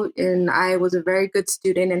school, and I was a very good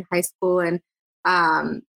student in high school, and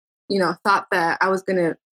thought that I was going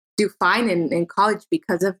to do fine in college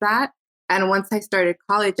because of that. And once I started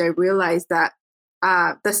college, I realized that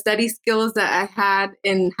the study skills that I had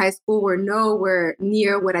in high school were nowhere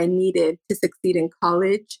near what I needed to succeed in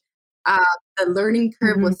college. The learning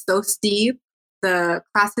curve was so steep. The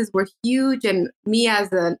classes were huge. And me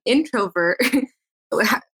as an introvert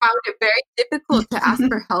found it very difficult to ask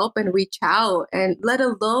for help and reach out, and let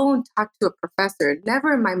alone talk to a professor.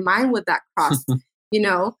 Never in my mind would that cross,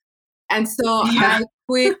 And so I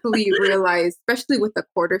quickly realized, especially with the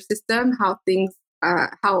quarter system, how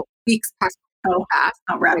weeks pass so fast.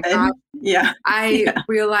 How rapid. I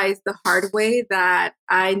realized the hard way that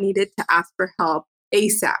I needed to ask for help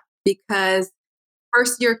ASAP, because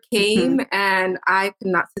first year came and I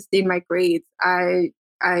could not sustain my grades. I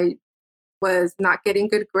was not getting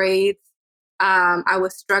good grades. I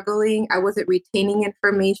was struggling. I wasn't retaining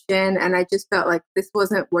information, and I just felt like this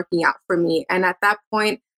wasn't working out for me. And at that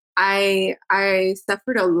point, I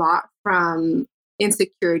suffered a lot from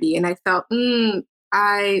insecurity, and I felt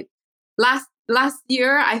last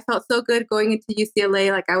year I felt so good going into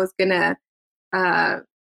UCLA, like I was gonna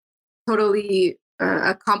totally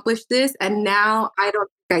accomplish this, and now I don't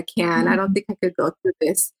think I can. I don't think I could go through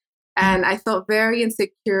this, and I felt very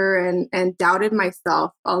insecure and doubted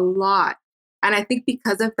myself a lot. And I think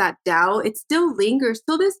because of that doubt, it still lingers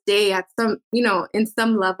till this day at some, in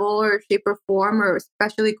some level or shape or form, or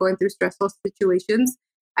especially going through stressful situations.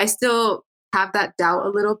 I still have that doubt a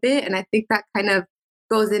little bit. And I think that kind of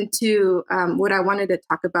goes into what I wanted to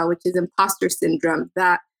talk about, which is imposter syndrome,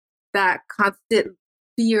 that constant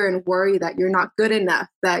fear and worry that you're not good enough,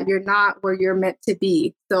 that you're not where you're meant to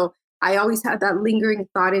be. So I always had that lingering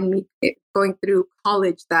thought in me going through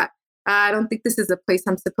college that I don't think this is a place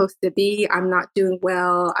I'm supposed to be. I'm not doing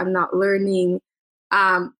well. I'm not learning.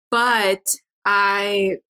 But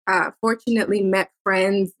I fortunately met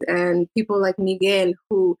friends and people like Miguel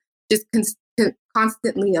who just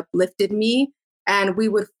constantly uplifted me. And we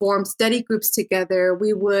would form study groups together.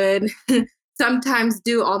 We would sometimes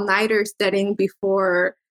do all-nighter studying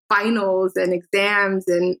before finals and exams,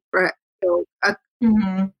 and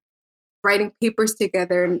writing papers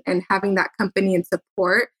together, and having that company and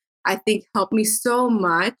support, I think helped me so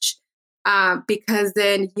much, because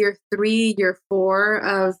then year 3, year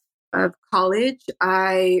 4 of college,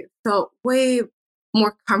 I felt way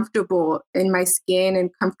more comfortable in my skin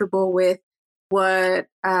and comfortable with what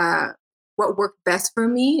worked best for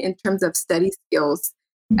me in terms of study skills.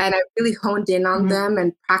 And I really honed in on them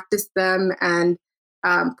and practiced them, and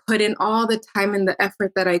put in all the time and the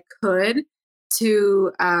effort that I could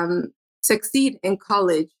to succeed in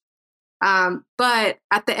college. But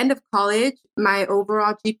at the end of college, my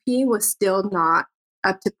overall GPA was still not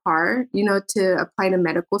up to par, to apply to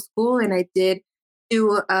medical school. And I did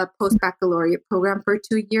do a post-baccalaureate program for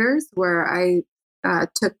 2 years where I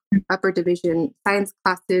took upper division science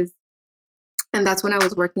classes. And that's when I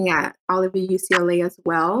was working at Oliver UCLA as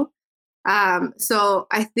well. So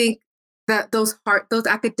I think that those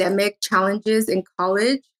academic challenges in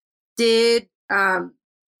college did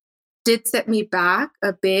set me back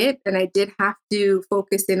a bit, and I did have to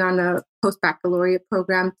focus in on a post-baccalaureate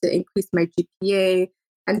program to increase my GPA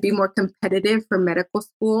and be more competitive for medical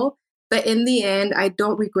school. But in the end, I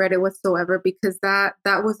don't regret it whatsoever, because that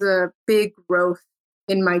was a big growth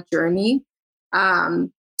in my journey,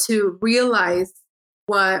 to realize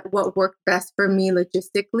what worked best for me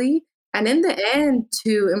logistically, and in the end,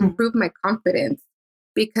 to improve my confidence.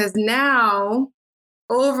 Because now,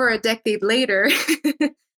 over a decade later,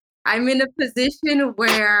 I'm in a position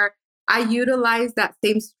where I utilize that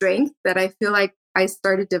same strength that I feel like I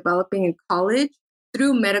started developing in college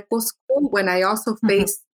through medical school when I also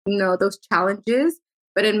faced, those challenges.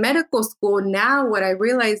 But in medical school now, what I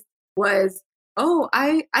realized was, oh,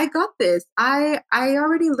 I got this. I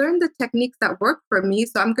already learned the techniques that work for me,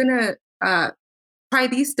 so I'm gonna try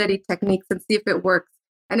these study techniques and see if it works.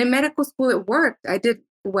 And in medical school, it worked. I did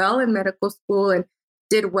well in medical school and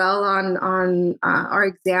did well on our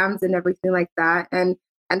exams and everything like that, and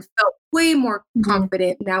felt way more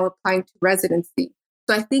confident now applying to residency.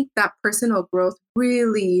 So I think that personal growth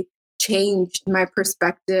really changed my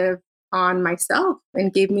perspective on myself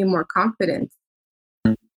and gave me more confidence.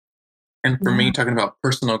 And for me, talking about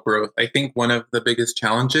personal growth, I think one of the biggest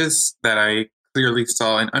challenges that I clearly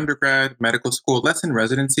saw in undergrad, medical school, less in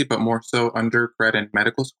residency, but more so undergrad and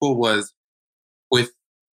medical school, was with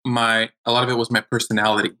a lot of it was my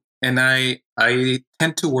personality. And I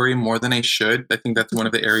tend to worry more than I should. I think that's one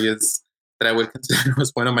of the areas that I would consider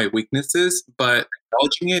was one of my weaknesses, but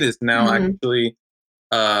acknowledging it is now actually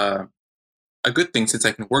a good thing since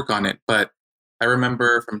I can work on it. But I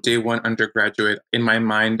remember from day one undergraduate, in my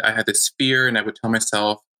mind, I had this fear and I would tell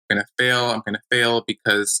myself, I'm going to fail,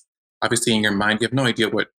 because obviously in your mind, you have no idea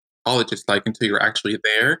what college is like until you're actually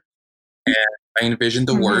there. And I envisioned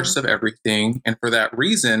the worst of everything. And for that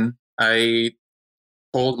reason, I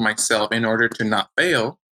told myself, in order to not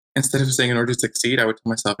fail, instead of saying in order to succeed, I would tell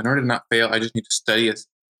myself, in order to not fail, I just need to study as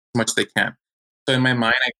much as I can. So in my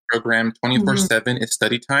mind, I programmed 24/7 is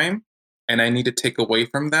study time. And I need to take away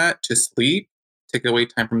from that to sleep, take away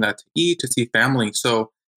time from that to eat, to see family.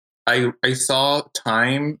 So I saw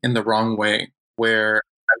time in the wrong way, where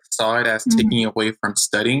I saw it as taking away from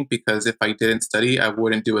studying, because if I didn't study, I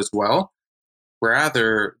wouldn't do as well,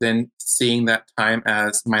 rather than seeing that time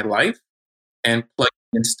as my life and plugging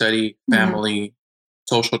in study, family,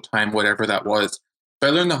 social time, whatever that was. So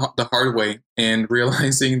I learned the hard way in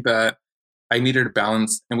realizing that I needed a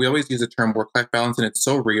balance. And we always use the term work-life balance, and it's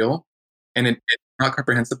so real. And it's not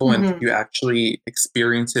comprehensible until you actually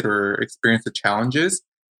experience it or experience the challenges.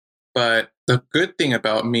 But the good thing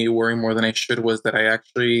about me worrying more than I should was that I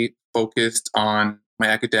actually focused on my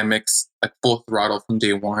academics at full throttle from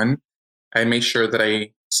day one. I made sure that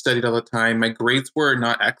I studied all the time. My grades were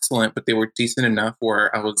not excellent, but they were decent enough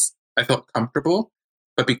where I felt comfortable.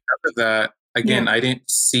 But because of that, again, I didn't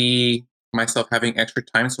see myself having extra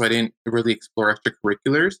time, so I didn't really explore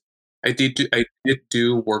extracurriculars. I did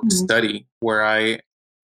do work study, where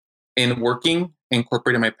in working,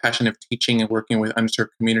 incorporated my passion of teaching and working with underserved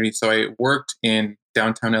communities. So I worked in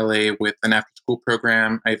downtown LA with an after school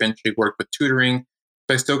program. I eventually worked with tutoring.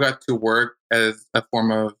 So I still got to work as a form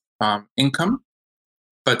of income,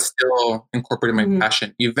 but still incorporated my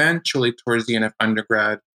passion. Eventually, towards the end of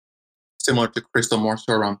undergrad, similar to Crystal, more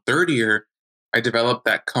so around third year, I developed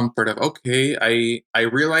that comfort of, okay, I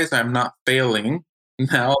realize I'm not failing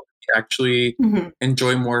now. Actually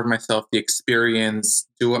enjoy more of myself, the experience,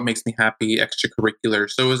 do what makes me happy, extracurricular.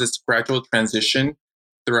 So it was this gradual transition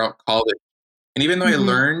throughout college. And even though I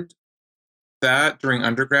learned that during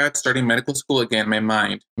undergrad, starting medical school, again, my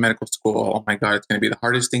mind, medical school, oh my God, it's going to be the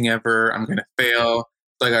hardest thing ever. I'm going to fail.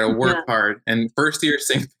 So I got to work hard. And first year,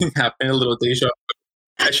 same thing happened, a little deja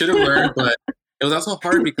vu. I should have learned, but it was also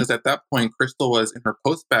hard because at that point, Crystal was in her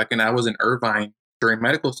post-bac and I was in Irvine during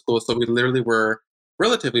medical school. So we literally were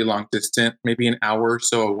relatively long distance, maybe an hour or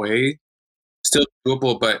so away, still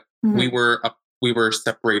doable, but we were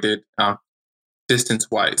separated distance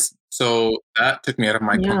wise. So that took me out of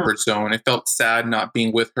my comfort zone. It felt sad not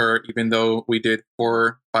being with her, even though we did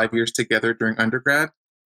 4-5 years together during undergrad.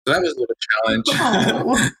 So that was a little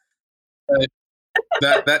challenge.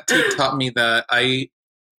 But that taught me that I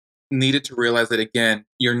needed to realize that, again,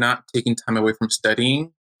 you're not taking time away from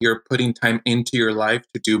studying. You're putting time into your life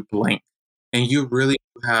to do blank. And you really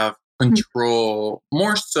have control,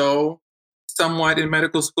 more so somewhat in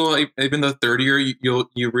medical school. Even though third year,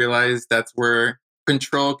 you realize that's where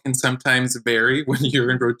control can sometimes vary when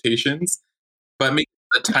you're in rotations. But make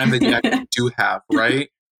the time that you actually do have, right?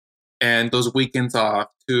 And those weekends off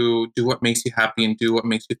to do what makes you happy and do what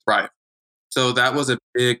makes you thrive. So that was a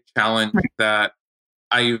big challenge that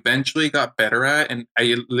I eventually got better at. And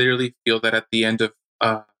I literally feel that at the end of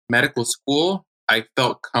medical school, I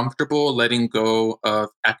felt comfortable letting go of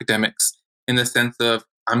academics, in the sense of,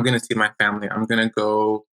 I'm going to see my family, I'm going to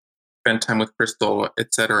go spend time with Crystal,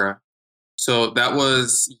 etc. So that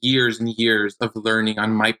was years and years of learning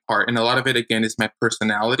on my part. And a lot of it, again, is my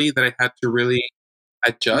personality that I had to really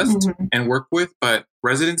adjust and work with. But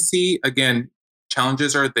Residency, again,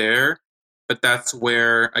 challenges are there, but that's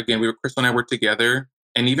where, again, Crystal and I were together.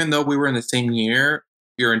 And even though we were in the same year,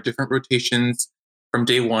 we were in different rotations from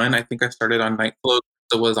day one. I think I started on night float,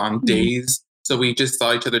 so was on days. So we just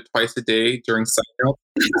saw each other twice a day during summer.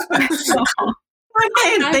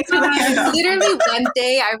 Literally one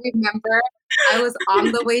day, I remember I was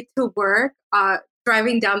on the way to work,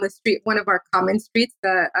 driving down the street, one of our common streets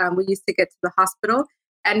that we used to get to the hospital.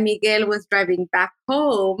 And Miguel was driving back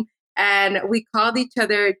home. And we called each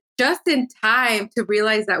other just in time to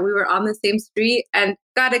realize that we were on the same street and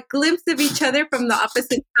got a glimpse of each other from the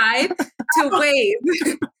opposite side to wave.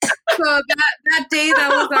 So that day, that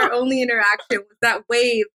was our only interaction, was that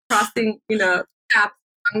wave crossing, paths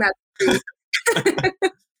along that street.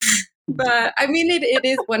 But I mean, it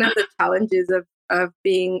is one of the challenges of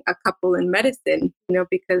being a couple in medicine,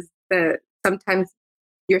 because sometimes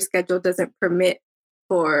your schedule doesn't permit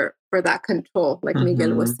for that control, like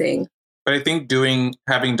Miguel was saying. But I think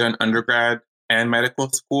having done undergrad and medical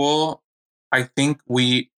school,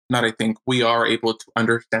 we are able to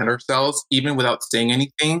understand ourselves even without saying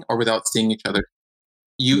anything or without seeing each other.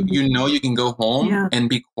 You can go home and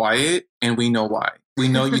be quiet, and we know why. We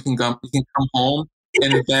know you can come home,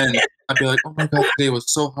 and then I'd be like, oh my God, today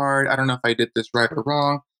was so hard. I don't know if I did this right or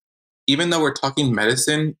wrong. Even though we're talking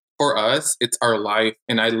medicine, for us, it's our life.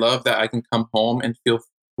 And I love that I can come home and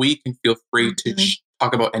we can feel free to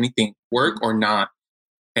talk about anything, work or not.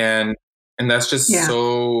 And that's just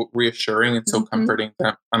so reassuring and so comforting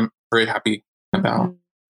that I'm very happy about.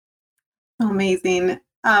 Amazing.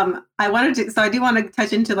 I do want to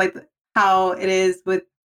touch into like how it is with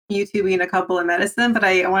you two being a couple in medicine, but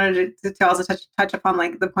I wanted to also touch upon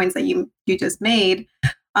like the points that you just made.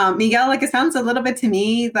 Miguel, like it sounds a little bit to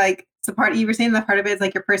me like you were saying that part of it is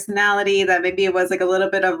like your personality, that maybe it was like a little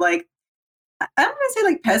bit of like, I don't want to say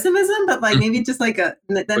like pessimism, but like maybe just like the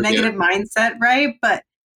negative mindset, right? But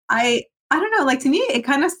I don't know, like to me, it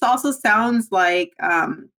kind of also sounds like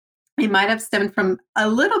it might have stemmed from a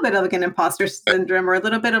little bit of like an imposter syndrome or a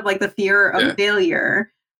little bit of like the fear of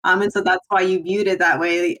failure. And so that's why you viewed it that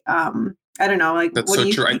way. I don't know, like that's so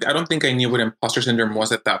true. I don't think I knew what imposter syndrome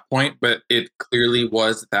was at that point, but it clearly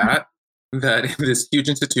was that in this huge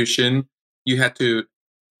institution, you had to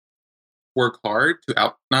work hard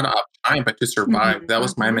to not outshine, but to survive. That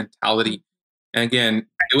was my mentality. And again,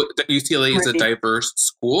 UCLA is a diverse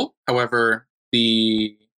school. However,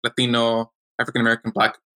 the Latino, African American,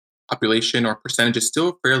 Black population or percentage is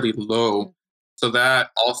still fairly low. So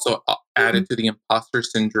that also added to the imposter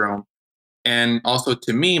syndrome. And also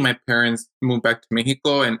to me, my parents moved back to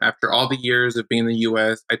Mexico. And after all the years of being in the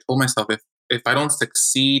US, I told myself, if I don't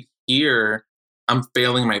succeed here, I'm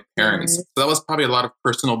failing my parents. So that was probably a lot of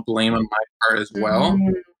personal blame on my part as well.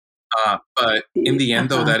 But in the end,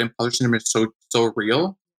 though, that imposter syndrome is so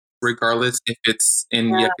real, regardless if it's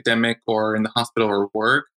in the academic or in the hospital or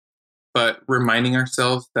work. But reminding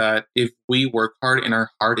ourselves that if we work hard and our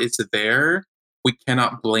heart is there, we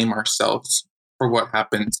cannot blame ourselves for what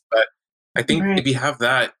happens. But I think if you have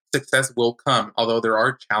that, success will come, although there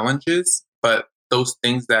are challenges. But those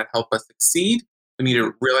things that help us succeed, we need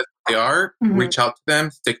to realize what they are, reach out to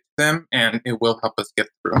them, stick to them, and it will help us get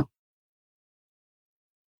through.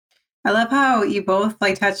 I love how you both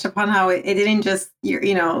like touched upon how it didn't just,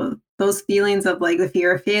 those feelings of like the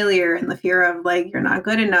fear of failure and the fear of like, you're not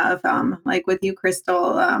good enough. Like with you,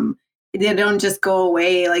 Crystal, they don't just go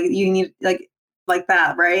away. Like you need like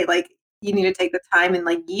that, right? Like you need to take the time and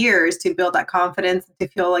like years to build that confidence to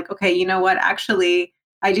feel like, okay, you know what, actually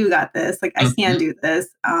I do got this. Like I can do this.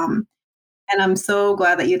 And I'm so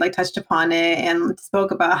glad that you like touched upon it and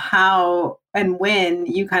spoke about how and when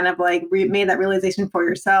you kind of like made that realization for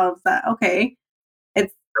yourselves that, okay,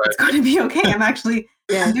 it's going to be okay. I'm actually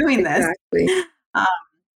I'm doing this. Exactly.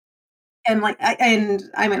 And like,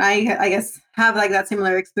 I guess have like that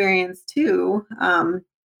similar experience too.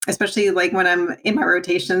 Especially like when I'm in my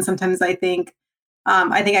rotation, sometimes I think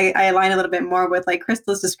I align a little bit more with like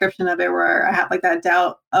Crystal's description of it, where I have like that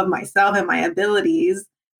doubt of myself and my abilities.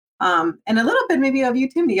 And a little bit maybe of you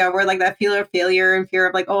too, Mia, where like that fear of failure and fear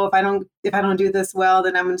of like, oh, if I don't do this well,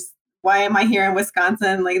 then why am I here in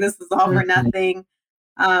Wisconsin? Like this is all for nothing.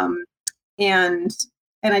 And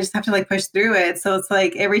I just have to like push through it. So it's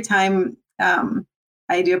like every time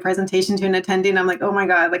I do a presentation to an attending, I'm like, oh my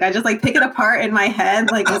God, like I just like pick it apart in my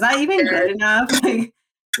head. Like, was that even good enough? Like,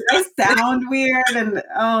 did I sound weird? And and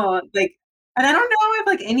I don't know if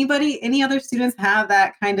like any other students have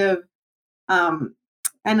that kind of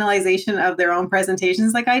analyzation of their own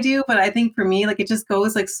presentations like I do. But I think for me, like it just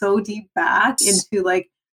goes like so deep back into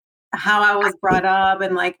like how I was brought up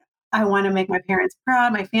and like I want to make my parents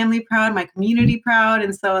proud, my family proud, my community proud.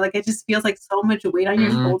 And so like, it just feels like so much weight on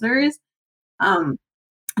your shoulders. And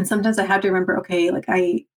sometimes I have to remember, okay, like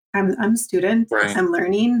I'm a student, Right. I'm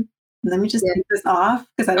learning. Let me just take this off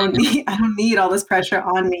because I don't need all this pressure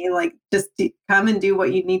on me. Like just come and do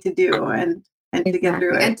what you need to do and to get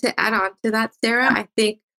through it. And to add on to that, Sarah, I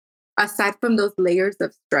think aside from those layers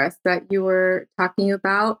of stress that you were talking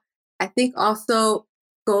about, I think also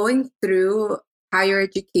going through higher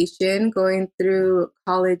education, going through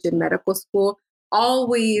college and medical school,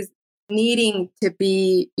 always needing to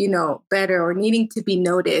be, better or needing to be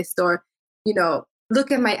noticed or, look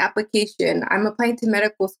at my application. I'm applying to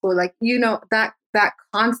medical school. Like, that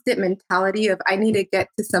constant mentality of I need to get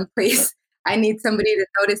to some place. I need somebody to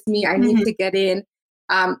notice me. I need to get in.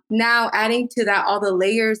 Now adding to that all the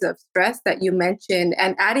layers of stress that you mentioned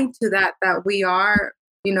and adding to that we are,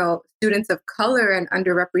 students of color and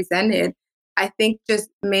underrepresented, I think just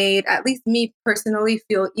made at least me personally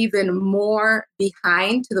feel even more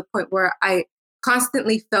behind to the point where I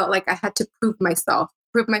constantly felt like I had to prove myself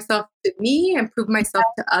to me and prove myself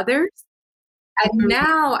to others. And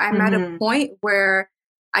now I'm at a point where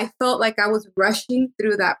I felt like I was rushing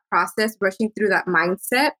through that process, rushing through that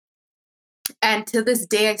mindset. And to this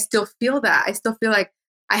day, I still feel that. I still feel like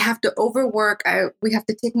I have to overwork. We have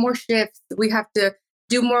to take more shifts. We have to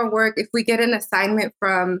do more work. If we get an assignment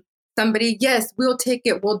from somebody, yes, we'll take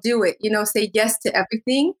it. We'll do it. Say yes to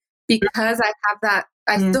everything because I have that.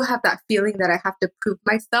 I still have that feeling that I have to prove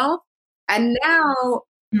myself. And now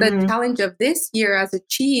the challenge of this year as a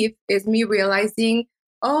chief is me realizing,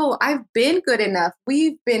 oh, I've been good enough.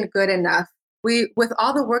 We've been good enough. With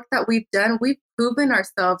all the work that we've done, we've proven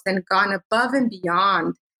ourselves and gone above and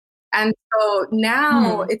beyond. And so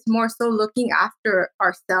now it's more so looking after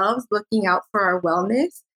ourselves, looking out for our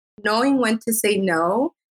wellness, knowing when to say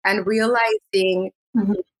no, and realizing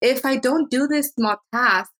if I don't do this small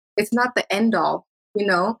task, it's not the end all,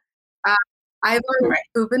 I've already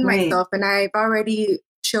proven myself and I've already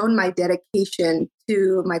shown my dedication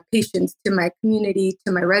to my patients, to my community,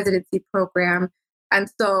 to my residency program. And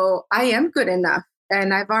so I am good enough.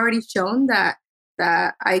 And I've already shown that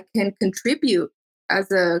I can contribute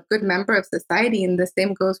as a good member of society. And the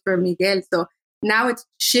same goes for Miguel. So now it's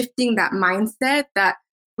shifting that mindset that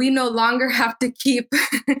we no longer have to keep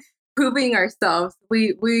proving ourselves.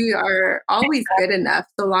 We are always good enough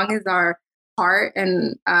so long as our heart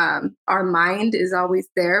and our mind is always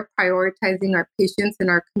there, prioritizing our patients and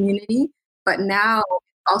our community. But now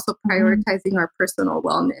also prioritizing our personal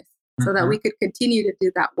wellness so that we could continue to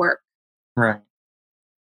do that work. Right.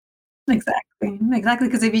 Exactly.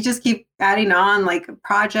 Because if you just keep adding on like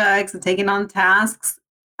projects and taking on tasks,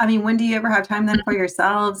 I mean, when do you ever have time then for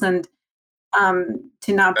yourselves and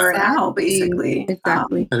to not burn out, basically?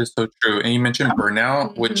 Exactly. That is so true. And you mentioned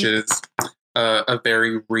burnout, which is a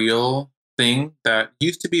very real thing that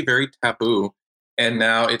used to be very taboo, and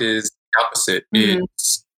now it is the opposite.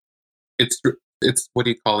 It's what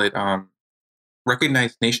do you call it?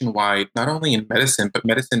 Recognized nationwide, not only in medicine, but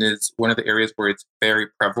medicine is one of the areas where it's very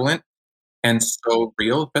prevalent and so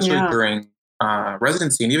real, especially during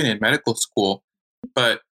residency and even in medical school.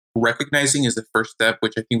 But recognizing is the first step,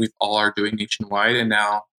 which I think we all are doing nationwide, and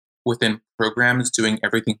now within programs, doing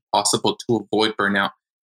everything possible to avoid burnout.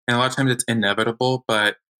 And a lot of times it's inevitable,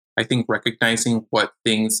 but I think recognizing what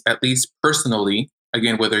things, at least personally,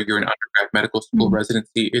 again, whether you're in undergrad, medical school,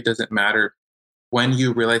 residency, it doesn't matter. When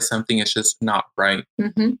you realize something is just not right,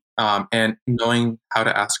 and knowing how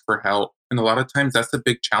to ask for help. And a lot of times that's a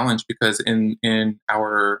big challenge because in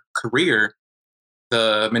our career,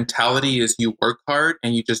 the mentality is you work hard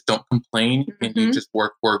and you just don't complain and you just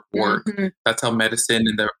work. That's how medicine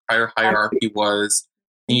in the prior hierarchy was.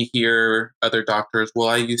 And you hear other doctors, well,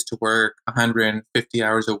 I used to work 150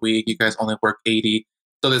 hours a week. You guys only work 80.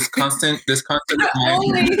 So this constant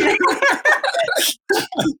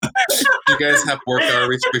you guys have work hour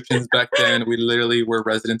restrictions back then. We literally were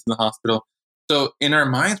residents in the hospital. So in our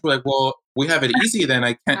minds, we're like, well, we have it easy then.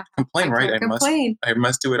 I can't complain, right? I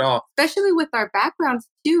must do it all. Especially with our backgrounds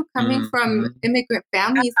too, coming from immigrant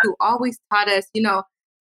families who always taught us,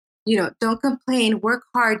 don't complain, work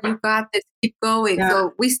hard, you got this, keep going.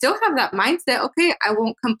 So we still have that mindset. Okay, I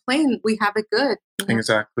won't complain. We have it good.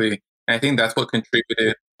 Exactly. And I think that's what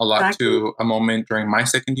contributed a lot to a moment during my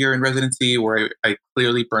second year in residency where I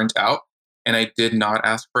clearly burnt out and I did not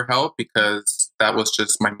ask for help because that was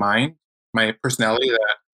just my mind, my personality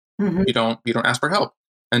that you don't ask for help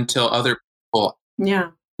until other people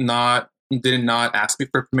did not ask me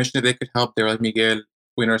for permission if they could help. They were like, Miguel,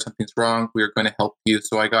 we know something's wrong. We're going to help you.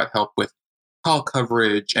 So I got help with call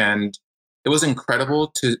coverage, and it was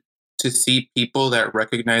incredible to to see people that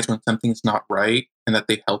recognize when something's not right and that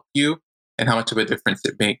they help you and how much of a difference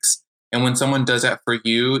it makes. And when someone does that for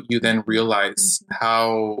you, you then realize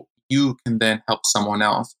how you can then help someone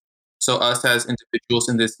else. So us as individuals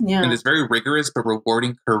in this very rigorous but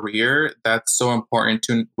rewarding career, that's so important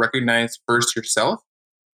to recognize first yourself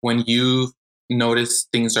when you notice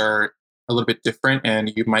things are a little bit different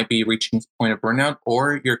and you might be reaching a point of burnout,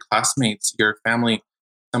 or your classmates, your family,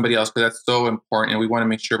 somebody else, because that's so important. And we want to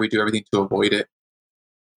make sure we do everything to avoid it.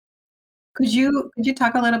 Could you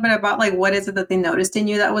talk a little bit about like what is it that they noticed in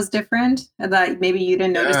you that was different and that maybe you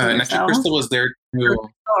didn't notice in And actually yourself? Crystal was there too.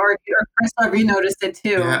 Or Crystal, have you noticed it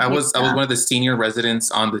too? Yeah, I was one of the senior residents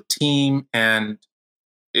on the team, and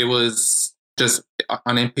it was just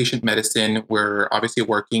on inpatient medicine. We're obviously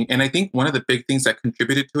working. And I think one of the big things that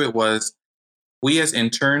contributed to it was we as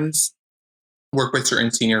interns work with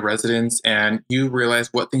certain senior residents, and you realize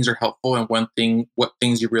what things are helpful and what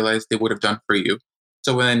things you realize they would have done for you.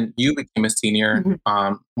 So when you became a senior,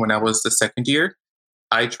 when I was the second year,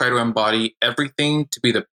 I try to embody everything to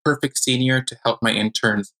be the perfect senior to help my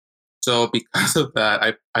interns. So because of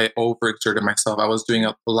that, I overexerted myself. I was doing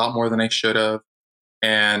a lot more than I should have.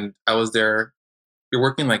 And I was there, you're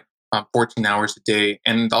working like 14 hours a day.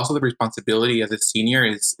 And also the responsibility as a senior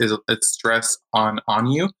is stress on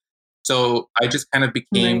you. So I just kind of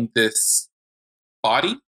became this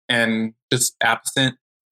body and just absent.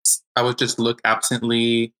 I would just look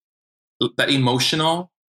absently, that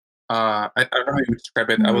emotional. I don't know how you describe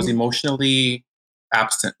it. I was emotionally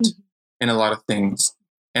absent in a lot of things.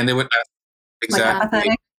 And they would ask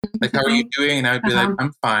exactly, like, how are you doing? And I would be like,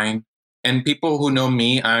 I'm fine. And people who know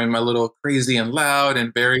me, I'm a little crazy and loud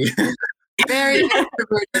and very, very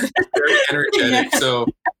extroverted, very energetic. So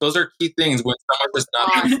those are key things when someone's just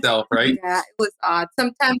not themselves, right? Yeah, it was odd.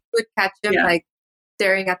 Sometimes you would catch him like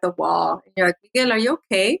staring at the wall, and you're like, Miguel, are you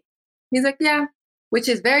okay? He's like, yeah, which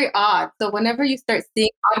is very odd. So whenever you start seeing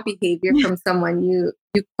odd behavior from someone, you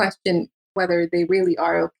question whether they really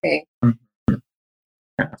are okay.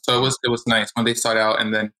 Yeah. So it was nice when they sought out,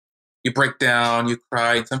 and then you break down, you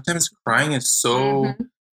cry. And sometimes crying is so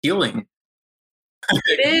healing.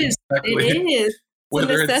 It is. Exactly. It is. It's a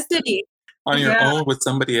necessity. On your own with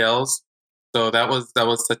somebody else. So that was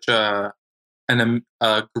such a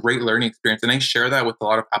great learning experience. And I share that with a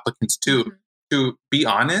lot of applicants too, to be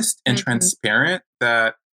honest and transparent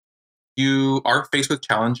that you are faced with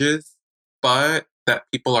challenges, but that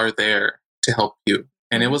people are there to help you.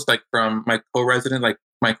 And it was like from my co-resident, like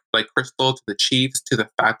Crystal, to the chiefs, to the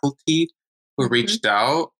faculty who reached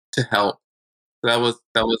out to help. So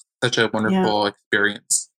that was such a wonderful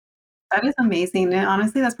experience. That is amazing. And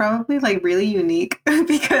honestly, that's probably like really unique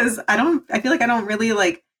because I feel like I don't really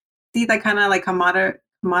like see that kind of like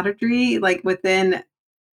camaraderie like within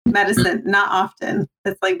medicine. Not often.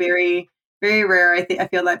 It's like very, very rare. I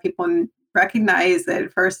feel that people recognize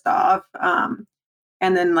it first off.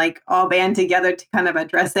 And then like all band together to kind of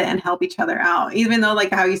address it and help each other out. Even though like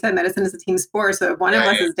how you said, medicine is a team sport. So if one of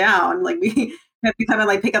us is down, like we have to kind of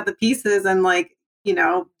like pick up the pieces and like,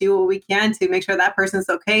 do what we can to make sure that person's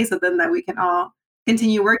okay. So then that we can all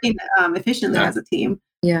continue working efficiently as a team.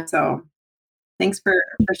 Yeah. So thanks for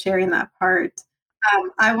sharing that part.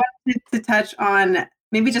 I wanted to touch on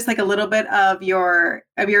maybe just like a little bit of your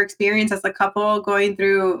experience as a couple going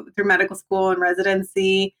through medical school and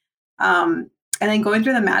residency, and then going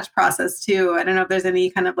through the match process too. I don't know if there's any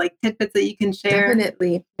kind of like tidbits that you can share.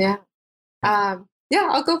 Definitely. Yeah.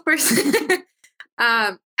 I'll go first.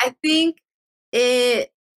 I think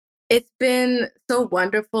it's been so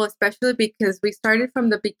wonderful, especially because we started from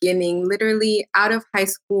the beginning, literally out of high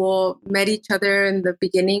school, met each other in the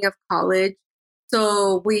beginning of college.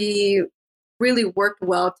 So we really worked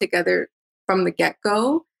well together from the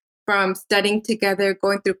get-go, from studying together,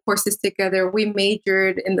 going through courses together. We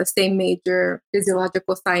majored in the same major,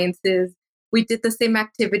 physiological sciences. We did the same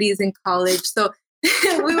activities in college. So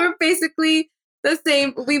we were basically the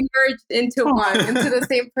same. We merged into the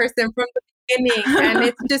same person from the beginning. And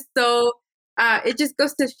it's just so, it just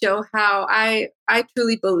goes to show how I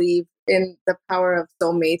truly believe in the power of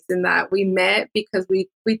soulmates, in that we met because we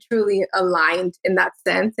truly aligned in that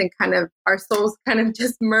sense, and kind of our souls kind of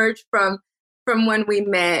just merged from when we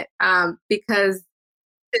met, because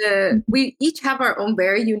we each have our own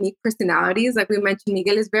very unique personalities. Like we mentioned,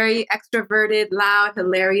 Miguel is very extroverted, loud,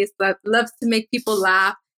 hilarious, loves to make people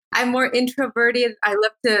laugh. I'm more introverted. I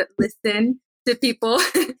love to listen to people.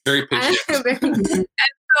 Very patient. And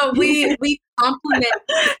so we complement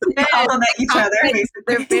each other.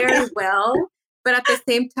 They're very well. But at the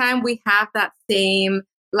same time, we have that same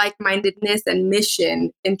like-mindedness and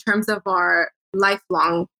mission in terms of our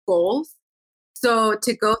lifelong goals. So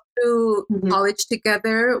to go through college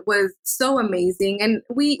together was so amazing. And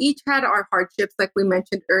we each had our hardships, like we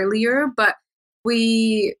mentioned earlier, but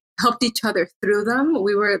we helped each other through them.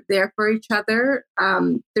 We were there for each other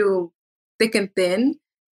through thick and thin,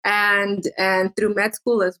 and through med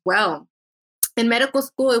school as well. In medical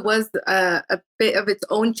school, it was a bit of its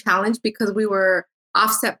own challenge because we were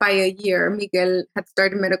offset by a year. Miguel had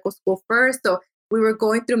started medical school first, so we were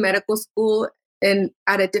going through medical school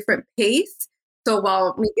at a different pace. So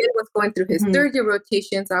while Miguel was going through his third year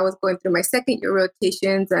rotations, I was going through my second year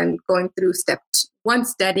rotations and going through step 1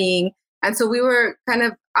 studying. And so we were kind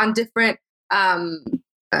of on different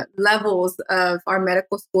levels of our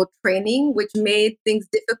medical school training, which made things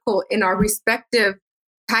difficult in our respective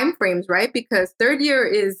timeframes, right? Because third year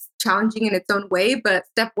is challenging in its own way, but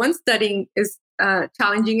step 1 studying is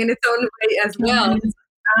challenging in its own way as well.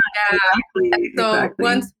 So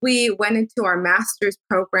once we went into our master's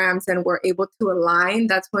programs and were able to align,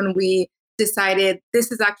 that's when we decided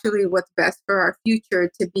this is actually what's best for our future,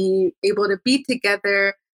 to be able to be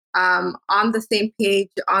together on the same page,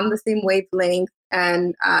 on the same wavelength,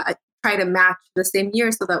 and try to match the same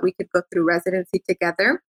year so that we could go through residency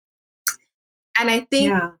together. And I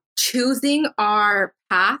think choosing our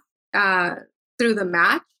path through the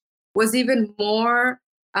match was even more,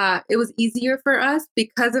 it was easier for us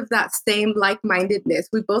because of that same like-mindedness.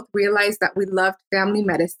 We both realized that we loved family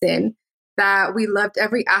medicine, that we loved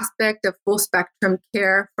every aspect of full spectrum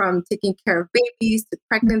care, from taking care of babies to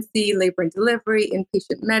pregnancy, labor and delivery,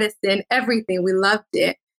 inpatient medicine, everything. We loved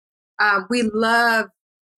it. We love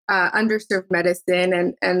underserved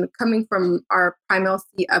medicine, and coming from our Prime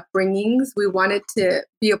LC upbringings, we wanted to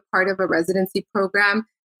be a part of a residency program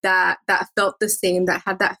that felt the same, that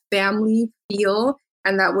had that family feel,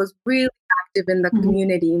 and that was really active in the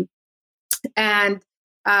community. And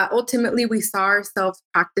ultimately, we saw ourselves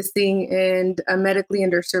practicing in a medically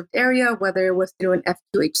underserved area, whether it was through an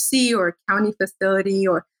FQHC or a county facility,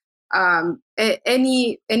 or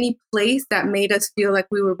any place that made us feel like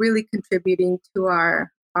we were really contributing to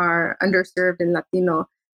our underserved and Latino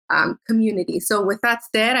community. So with that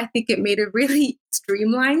said, I think it made it really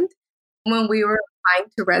streamlined when we were applying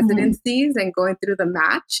to residencies and going through the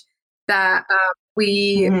match, that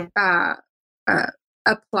we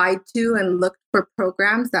applied to and looked for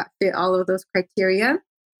programs that fit all of those criteria.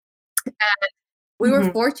 And we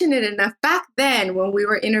were fortunate enough back then when we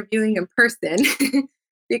were interviewing in person,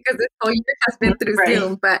 because this whole year has been through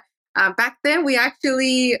Zoom, but back then we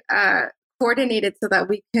actually coordinated so that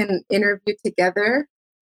we can interview together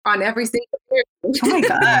on every single interview. Oh my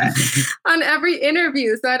God. On every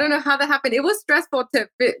interview. So I don't know how that happened. It was stressful to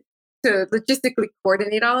logistically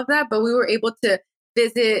coordinate all of that, but we were able to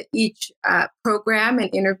visit each program and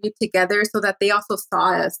interview together so that they also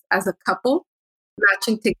saw us as a couple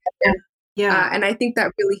matching together. And I think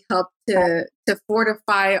that really helped to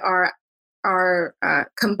fortify our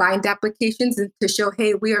combined applications and to show,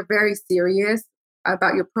 hey, we are very serious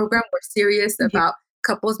about your program. We're serious about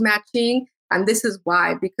couples matching. And this is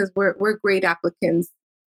why, because we're great applicants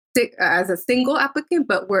as a single applicant,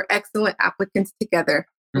 but we're excellent applicants together,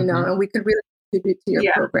 you know, and we could really contribute to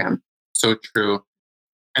your program. So true.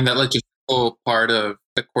 And that logistical part of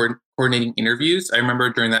the coordinating interviews, I remember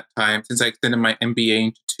during that time, since I extended my MBA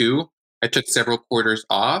into 2, I took several quarters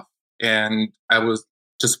off, and I was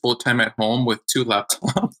just full-time at home with 2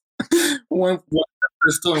 laptops, one for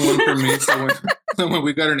Crystal and one for me. So when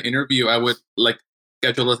we got an interview, I would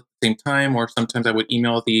schedule at the same time, or sometimes I would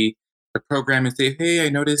email the program and say, hey, I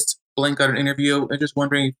noticed blank got an interview. I'm just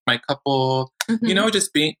wondering if my couple, you know,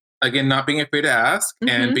 just being, again, not being afraid to ask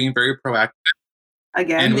and being very proactive.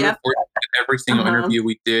 Again, and we were fortunate in every single interview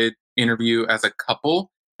we did interview as a couple.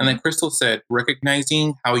 And like Crystal said,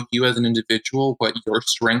 recognizing how you as an individual, what your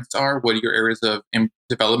strengths are, what your areas of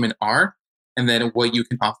development are, and then what you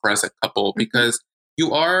can offer as a couple, because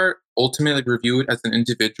you are ultimately reviewed as an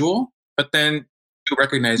individual, but then you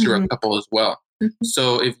recognize you're a couple as well.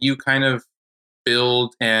 So if you kind of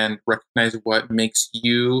build and recognize what makes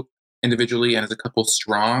you individually and as a couple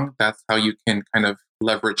strong, that's how you can kind of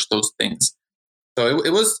leverage those things. So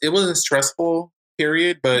it was a stressful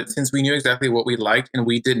period, but since we knew exactly what we liked and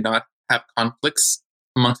we did not have conflicts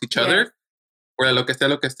amongst each other, or lo que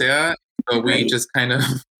sea, so we just kind of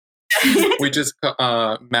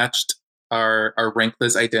matched our rank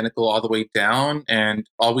list identical all the way down, and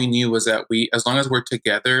all we knew was that as long as we're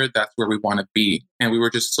together, that's where we want to be. And we were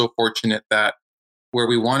just so fortunate that where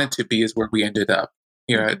we wanted to be is where we ended up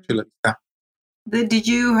here at Chula Vista. Did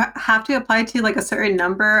you have to apply to like a certain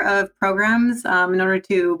number of programs in order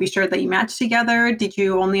to be sure that you match together? Did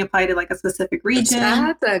you only apply to like a specific region?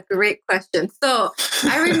 That's a great question. So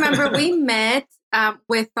I remember we met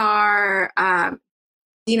with our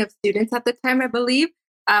dean of students at the time, I believe,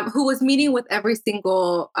 who was meeting with every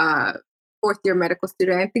single fourth year medical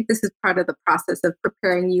student. I think this is part of the process of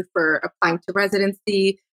preparing you for applying to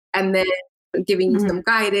residency and then giving you some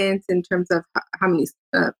guidance in terms of how many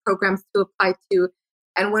programs to apply to.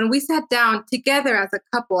 And when we sat down together as a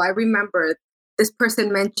couple, I remember this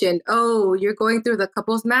person mentioned, "Oh, you're going through the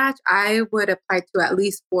couples match. I would apply to at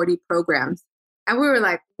least 40 programs." And we were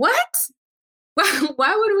like, "What?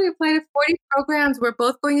 Why would we apply to 40 programs? We're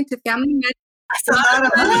both going into family medicine. That's a lot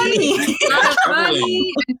of money. A lot of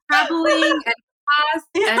money and traveling and cost,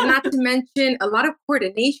 and not to mention a lot of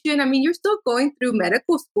coordination. I mean, you're still going through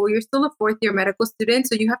medical school. You're still a fourth year medical student,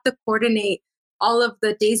 so you have to coordinate all of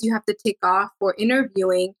the days you have to take off for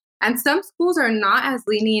interviewing. And some schools are not as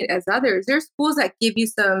lenient as others. There's schools that give you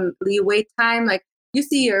some leeway time. Like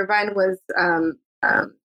UC Irvine was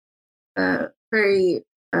very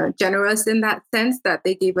generous in that sense that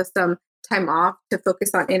they gave us some time off to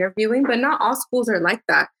focus on interviewing, but not all schools are like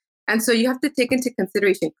that. And so you have to take into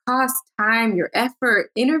consideration cost, time, your effort.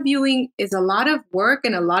 Interviewing is a lot of work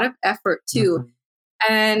and a lot of effort too.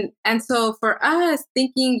 And so for us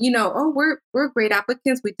thinking, oh, we're great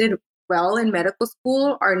applicants. We did well in medical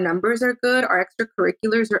school. Our numbers are good. Our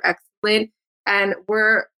extracurriculars are excellent. And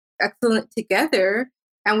we're excellent together.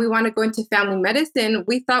 And we want to go into family medicine.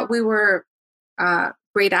 We thought we were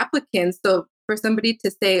great applicants. So for somebody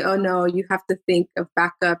to say, oh, no, you have to think of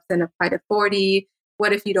backups and apply to 40.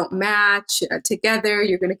 What if you don't match together?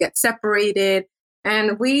 You're going to get separated.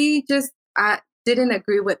 And we just didn't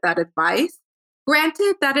agree with that advice.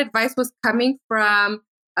 Granted, that advice was coming from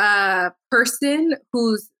a person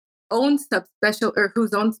whose own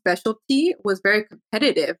specialty was very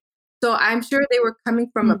competitive. So I'm sure they were coming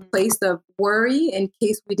from a place of worry in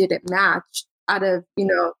case we didn't match out of,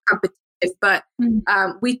 competition. But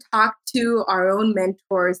we talked to our own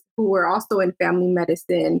mentors who were also in family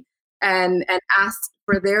medicine and asked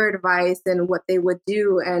for their advice and what they would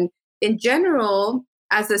do. And in general,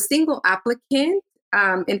 as a single applicant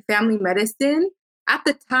in family medicine, at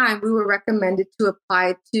the time, we were recommended to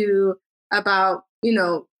apply to about,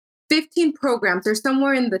 15 programs or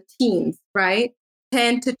somewhere in the teens, right?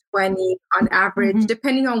 10 to 20 on average,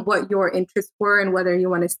 depending on what your interests were and whether you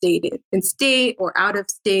want to stay in state or out of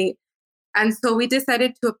state. And so we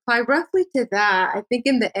decided to apply roughly to that. I think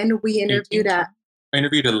in the end, we interviewed 18, I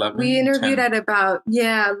interviewed 11. We interviewed 10. At about,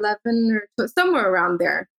 11 or 12, somewhere around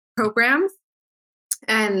there, programs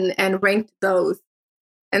and ranked those.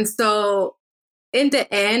 And so in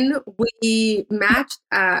the end, we matched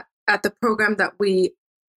at the program that we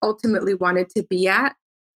ultimately wanted to be at.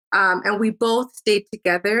 And we both stayed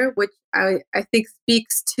together, which I think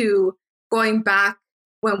speaks to going back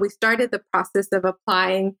when we started the process of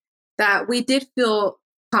applying, that we did feel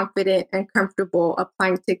confident and comfortable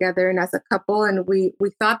applying together and as a couple. And we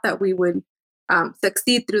thought that we would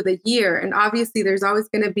succeed through the year. And obviously, there's always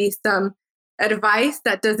going to be some advice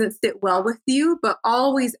that doesn't sit well with you, but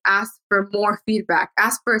always ask for more feedback,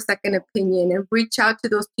 ask for a second opinion, and reach out to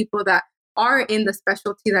those people that are in the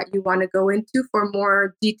specialty that you want to go into for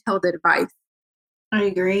more detailed advice. I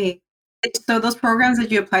agree. So those programs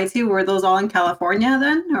that you applied to, were those all in California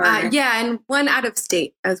then? Or? Yeah, and one out of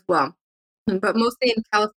state as well, but mostly in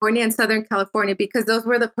California and Southern California, because those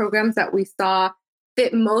were the programs that we saw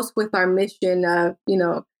fit most with our mission of,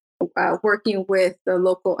 working with the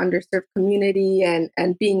local underserved community and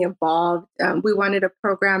being involved. We wanted a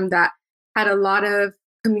program that had a lot of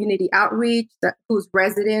community outreach, whose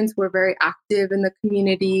residents were very active in the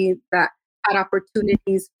community, that had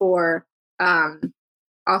opportunities for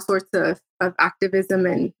all sorts of activism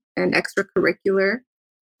and extracurricular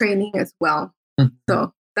training as well.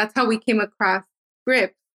 So that's how we came across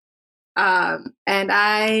Scripps. And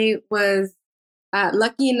I was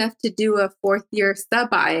lucky enough to do a fourth year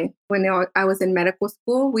sub-I when I was in medical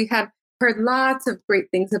school. We had heard lots of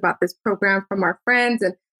great things about this program from our friends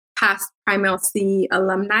and past Prime LC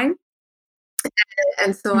alumni.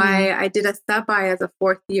 And so I did a sub-I as a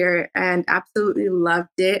fourth year and absolutely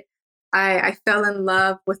loved it. I fell in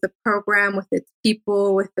love with the program, with its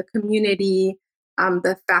people, with the community.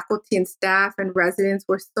 The faculty and staff and residents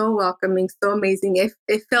were so welcoming, so amazing.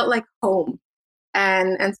 It felt like home.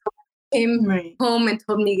 And so I came home and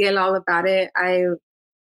told Miguel all about it. I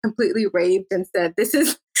completely raved and said,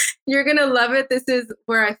 you're going to love it. This is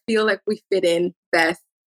where I feel like we fit in best.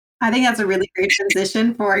 I think that's a really great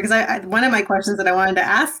transition for, because one of my questions that I wanted to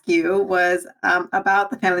ask you was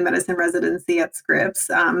about the family medicine residency at Scripps.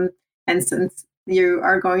 And since you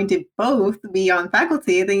are going to both be on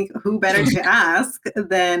faculty, I think who better to ask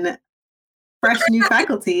than fresh new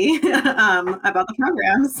faculty about the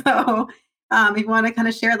program. So if you want to kind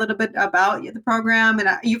of share a little bit about the program, and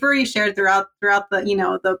you've already shared throughout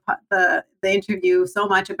the the interview so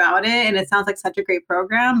much about it, and it sounds like such a great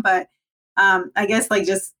program. But I guess like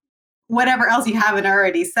just whatever else you haven't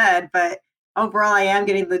already said, but overall, I am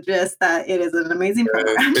getting the gist that it is an amazing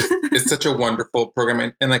program. It's such a wonderful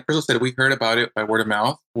program. And like Crystal said, we heard about it by word of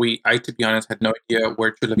mouth. I, to be honest, had no idea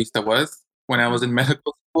where Chula Vista was when I was in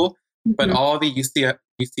medical school. But all the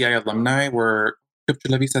UCI alumni were Scripps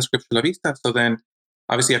Chula Vista, Scripps Chula Vista. So then,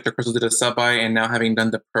 obviously, after Crystal did a sub-I and now having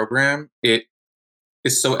done the program, it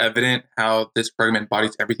is so evident how this program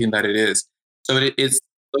embodies everything that it is. So it is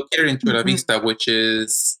located in Chula Vista, which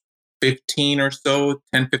is 15 or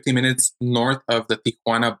 15 minutes north of the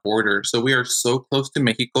Tijuana border. So we are so close to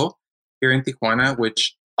Mexico here in Tijuana,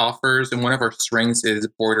 which offers, and one of our strengths is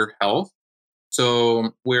border health.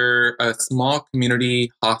 So we're a small community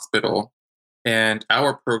hospital, and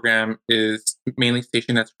our program is mainly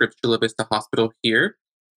stationed at Scripps Chula Vista Hospital here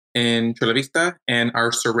in Chula Vista, and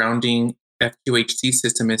our surrounding FQHC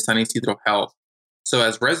system is San Isidro Health. So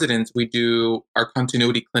as residents, we do our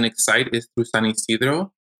continuity clinic site is through San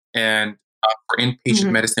Isidro, and for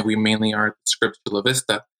inpatient medicine, we mainly are at Scripps Chula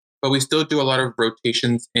Vista. But we still do a lot of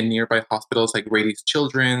rotations in nearby hospitals like Rady's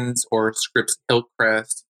Children's or Scripps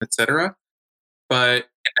Hillcrest, etc. But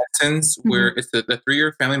in essence, it's the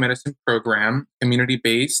 3-year family medicine program,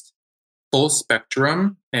 community-based, full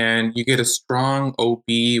spectrum, and you get a strong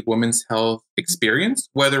OB women's health experience.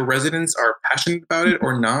 Whether residents are passionate about it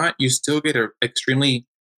or not, you still get an extremely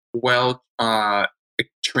well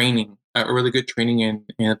training, a really good training in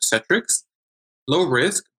obstetrics. Low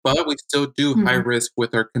risk, but we still do high risk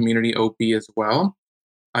with our community OB as well.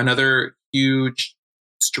 Another huge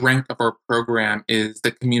strength of our program is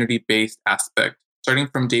the community-based aspect. Starting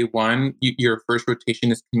from day one, your first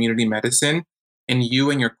rotation is community medicine, and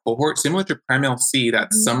you and your cohort, similar to Prime LC,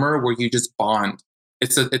 that summer where you just bond.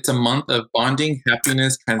 It's a month of bonding,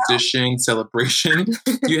 happiness, transition, celebration.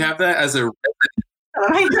 You have that as a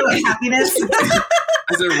resident. Happiness.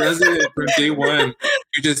 As a resident from day one,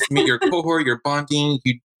 you just meet your cohort, you're bonding,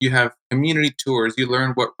 you have community tours, you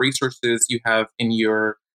learn what resources you have in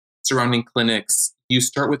your surrounding clinics. You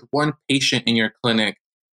start with one patient in your clinic,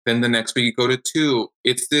 then the next week you go to 2.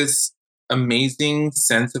 It's this amazing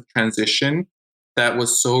sense of transition that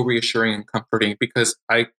was so reassuring and comforting, because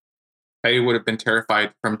I would have been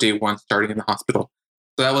terrified from day one starting in the hospital.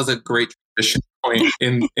 So that was a great transition point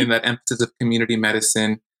in that emphasis of community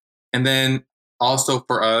medicine. And then also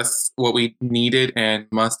for us, what we needed and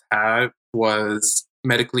must have was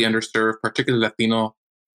medically underserved, particularly Latino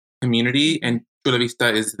community. And Chula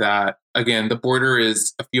Vista is that. Again, the border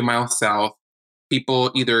is a few miles south.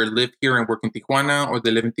 People either live here and work in Tijuana, or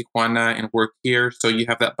they live in Tijuana and work here. So you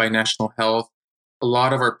have that binational health. A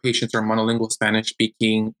lot of our patients are monolingual Spanish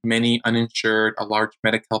speaking, many uninsured, a large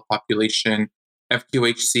Medi-Cal population.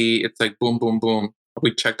 FQHC, it's like boom, boom, boom.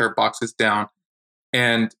 We checked our boxes down.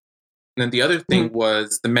 And then the other thing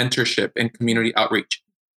was the mentorship and community outreach.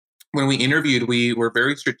 When we interviewed, we were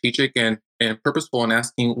very strategic and purposeful in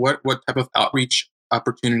asking what type of outreach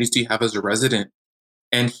opportunities do you have as a resident?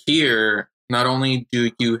 And here, not only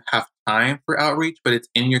do you have time for outreach, but it's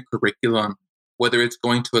in your curriculum, whether it's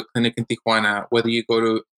going to a clinic in Tijuana, whether you go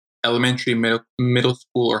to elementary, middle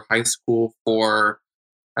school, or high school for,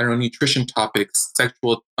 nutrition topics,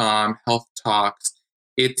 sexual health talks.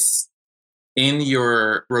 It's in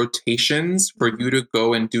your rotations for you to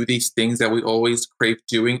go and do these things that we always crave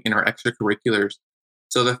doing in our extracurriculars.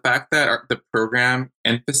 So the fact that the program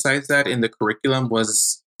emphasized that in the curriculum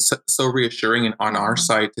was so reassuring, and on our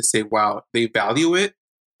side to say, wow, they value it,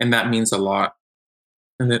 and that means a lot.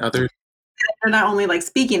 And then they're not only like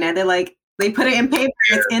speaking it, they put it in paper,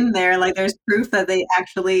 it's in there, like there's proof that they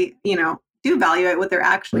actually, do value it, what they're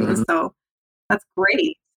actually. And so that's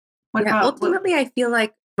great. Ultimately, I feel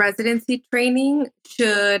like residency training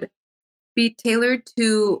should be tailored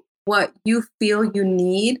to what you feel you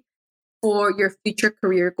need for your future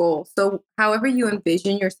career goals. So however you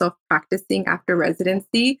envision yourself practicing after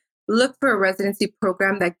residency, look for a residency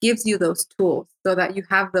program that gives you those tools so that you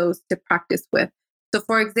have those to practice with. So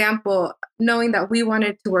for example, knowing that we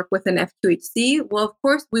wanted to work with an FQHC, well, of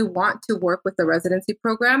course, we want to work with a residency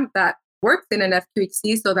program that works in an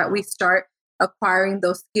FQHC so that we start acquiring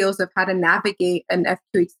those skills of how to navigate an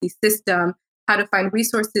FQHC system, how to find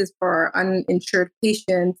resources for uninsured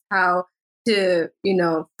patients, how to,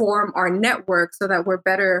 form our network so that we're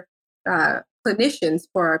better clinicians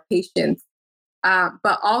for our patients.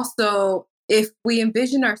 But also, if we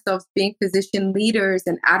envision ourselves being physician leaders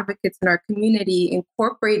and advocates in our community,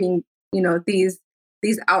 incorporating, these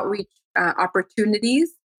outreach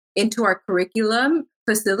opportunities into our curriculum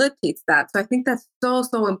facilitates that. So I think that's so,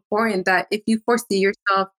 so important that if you foresee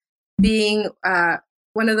yourself being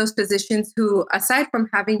one of those physicians who, aside from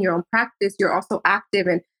having your own practice, you're also active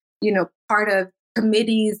and, part of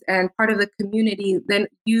committees and part of the community, then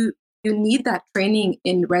you need that training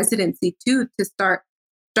in residency too, to start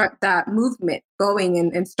that movement going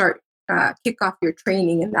and start kick off your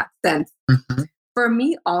training in that sense. Mm-hmm. For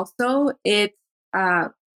me also, it's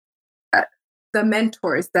the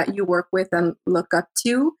mentors that you work with and look up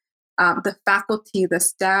to, the faculty, the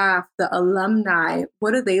staff, the alumni.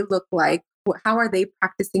 What do they look like? How are they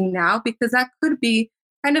practicing now? Because that could be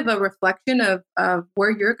kind of a reflection of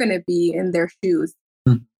where you're going to be in their shoes.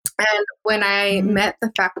 Mm-hmm. And when I met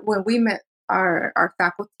when we met our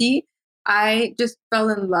faculty, I just fell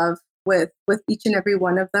in love with each and every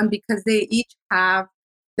one of them, because they each have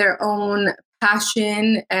their own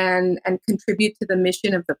passion and contribute to the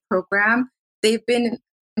mission of the program. They've been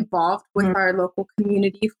involved with our local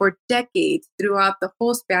community for decades throughout the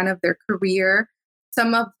whole span of their career.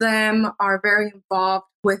 Some of them are very involved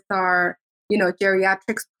with our,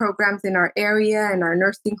 geriatrics programs in our area and our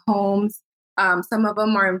nursing homes. Some of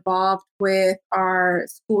them are involved with our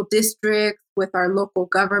school districts, with our local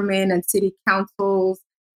government and city councils.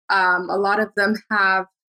 A lot of them have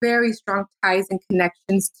very strong ties and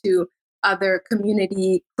connections to other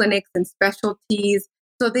community clinics and specialties.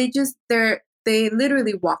 So they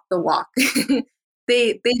literally walk the walk.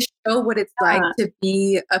 they show what it's like to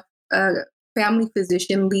be a family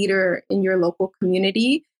physician leader in your local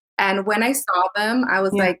community. And when I saw them, I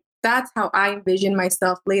was like, that's how I envision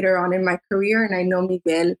myself later on in my career. And I know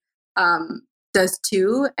Miguel does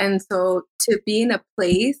too. And so to be in a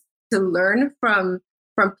place to learn from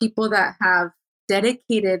people that have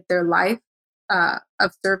dedicated their life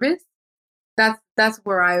of service, that's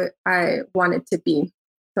where I wanted to be.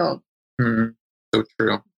 So. Mm-hmm. So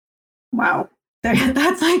true. Wow.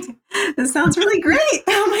 That's like, this sounds really great.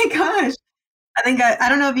 Oh my gosh. I think I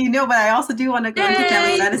don't know if you know, but I also do want to go into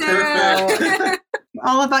family medicine. So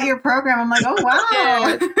all about your program. I'm like, oh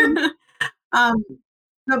wow.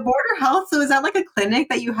 The Border Health. So is that like a clinic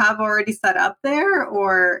that you have already set up there,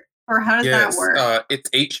 or how does that work? It's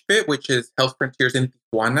HFIT, which is Health Frontiers in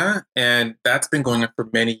Tijuana, and that's been going on for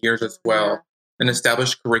many years as well. An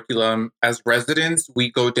established curriculum. As residents, we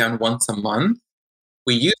go down once a month.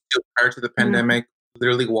 We used to, prior to the pandemic,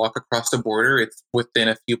 literally walk across the border. It's within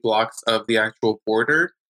a few blocks of the actual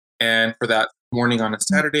border. And for that morning on a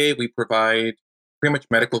Saturday, we provide pretty much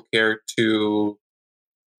medical care to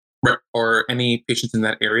or any patients in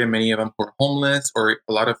that area. Many of them who are homeless, or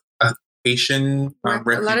a lot of Haitian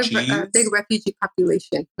refugees. A lot of big refugee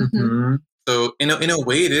population. Mm-hmm. So in a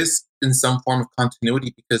way, it is in some form of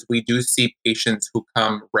continuity, because we do see patients who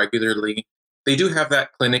come regularly. They do have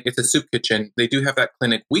that clinic. It's a soup kitchen. They do have that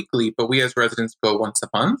clinic weekly, but we as residents go once a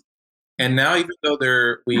month. And now, even though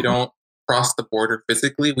we don't cross the border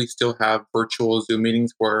physically, we still have virtual Zoom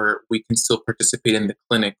meetings where we can still participate in the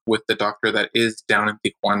clinic with the doctor that is down in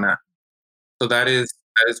Tijuana. So that is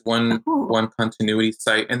one continuity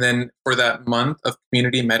site. And then for that month of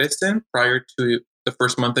community medicine, prior to the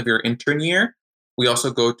first month of your intern year, we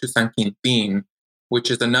also go to San Quintin,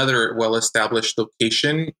 which is another well-established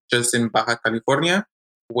location just in Baja California,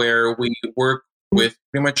 where we work with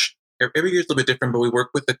pretty much, every year is a little bit different, but we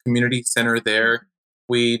work with the community center there.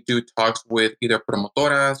 We do talks with either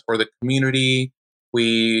promotoras or the community.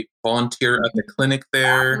 We volunteer at the clinic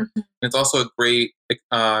there. And it's also a great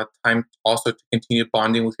time also to continue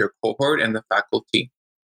bonding with your cohort and the faculty.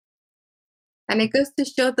 And it goes to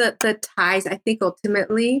show the ties, I think,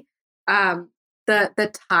 ultimately,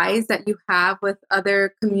 the ties that you have with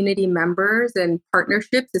other community members and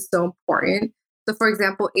partnerships is so important. So, for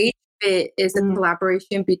example, HFIT is a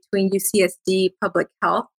collaboration between UCSD Public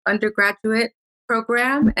Health undergraduate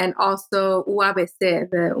program and also UABC,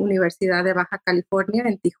 the Universidad de Baja California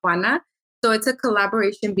in Tijuana. So it's a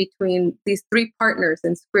collaboration between these three partners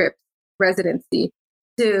in Scripps residency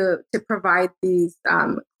to provide these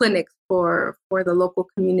clinics for the local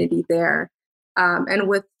community there. And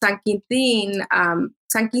with San Quintin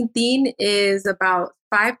is about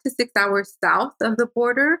 5 to 6 hours south of the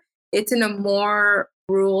border. It's in a more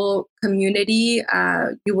rural community.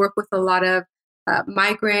 You work with a lot of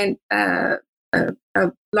migrant,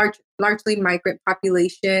 largely migrant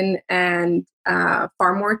population and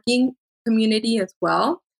farm working community as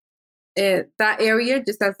well. That area,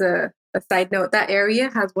 just as a a side note, that area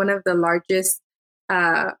has one of the largest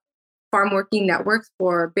farm working networks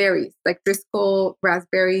for berries, like Driscoll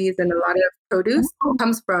raspberries, and a lot of produce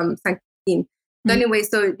comes from San Quintin. So anyway,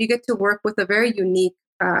 so you get to work with a very unique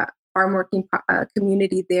farm working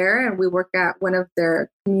community there, and we work at one of their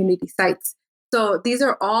community sites. So these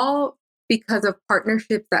are all because of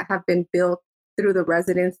partnerships that have been built through the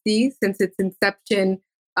residency since its inception,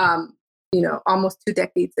 almost 2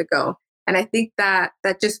 decades ago. And I think that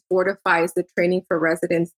just fortifies the training for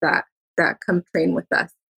residents that come train with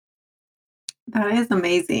us. That is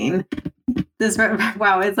amazing.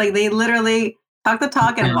 Wow, it's like they literally talk the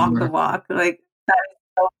talk and walk the walk. Like, that is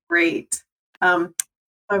so great.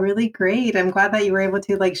 Really great. I'm glad that you were able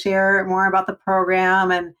to like share more about the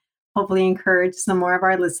program and hopefully encourage some more of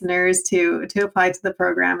our listeners to apply to the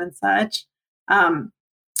program and such.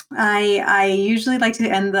 I usually like to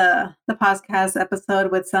end the podcast episode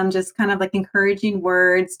with some just kind of like encouraging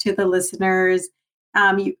words to the listeners.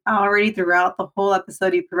 You already throughout the whole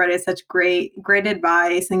episode, you provided such great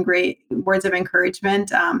advice and great words of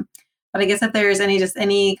encouragement. But I guess if there's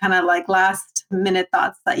any kind of like last minute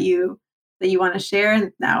thoughts that you want to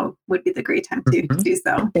share, now would be the great time to do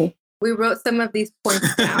so. We wrote some of these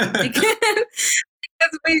points down because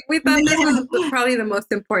we thought this was probably the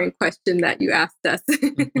most important question that you asked us.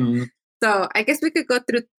 So I guess we could go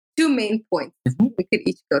through 2 main points. We could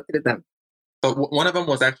each go through them. But one of them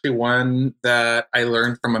was actually one that I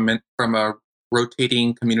learned from a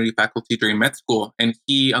rotating community faculty during med school. And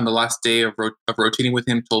he, on the last day of rotating with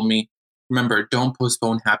him, told me, remember, don't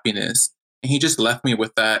postpone happiness. And he just left me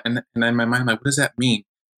with that. And in my mind, I'm like, what does that mean?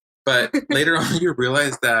 But later on, you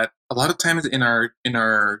realize that a lot of times in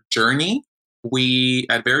our journey, we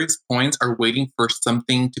at various points are waiting for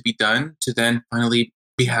something to be done to then finally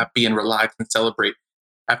be happy and relax and celebrate.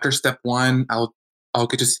 After step 1, I'll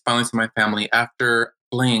get to finally see my family. After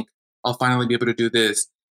blank, I'll finally be able to do this.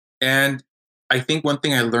 And I think one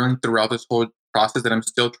thing I learned throughout this whole process that I'm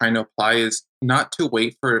still trying to apply is not to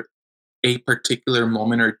wait for a particular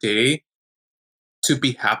moment or day to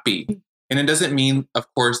be happy. And it doesn't mean, of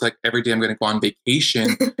course, like every day I'm going to go on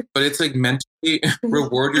vacation, but it's like mentally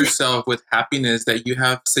reward yourself with happiness that you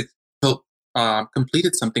have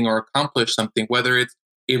completed something or accomplished something, whether it's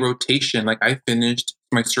a rotation, like I finished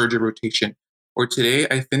my surgery rotation, or today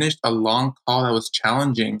I finished a long call that was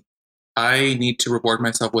challenging. I need to reward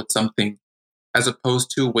myself with something as opposed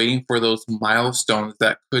to waiting for those milestones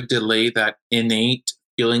that could delay that innate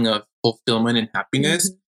feeling of fulfillment and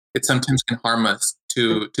happiness. It sometimes can harm us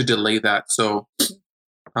to delay that. So,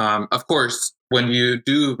 of course, when you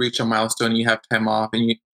do reach a milestone, you have time off,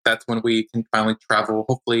 and that's when we can finally travel.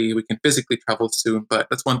 Hopefully, we can physically travel soon. But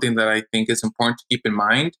that's one thing that I think is important to keep in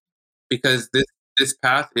mind, because this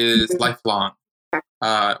path is lifelong,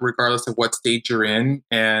 regardless of what stage you're in.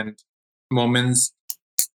 And moments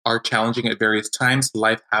are challenging at various times.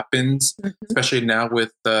 Life happens, especially now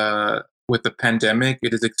with the pandemic.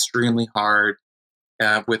 It is extremely hard.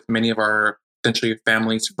 With many of our essentially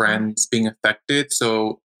families, friends being affected.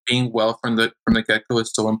 So being well from the get-go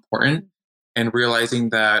is so important, and realizing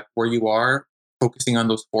that where you are, focusing on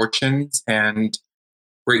those fortunes and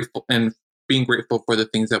being grateful for the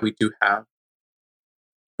things that we do have.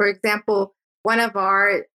 For example, one of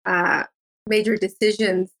our major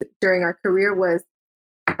decisions during our career was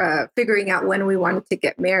figuring out when we wanted to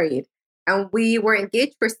get married. And we were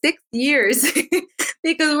engaged for 6 years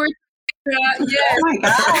because we're yes. Oh my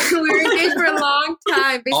God. We were engaged for a long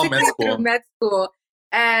time, basically through med school,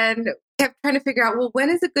 and kept trying to figure out, well,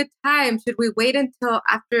 when is a good time? Should we wait until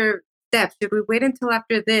after steps? Should we wait until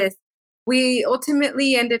after this? We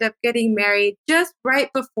ultimately ended up getting married just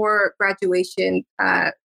right before graduation,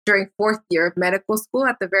 during 4th year of medical school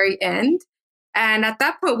at the very end. And at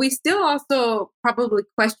that point, we still also probably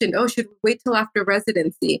questioned, should we wait till after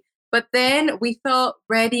residency? But then we felt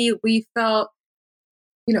ready. We felt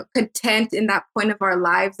content in that point of our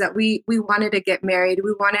lives that we wanted to get married.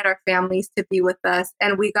 We wanted our families to be with us,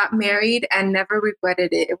 and we got married and never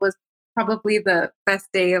regretted it. It was probably the best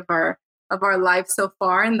day of our lives so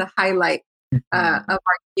far, and the highlight of our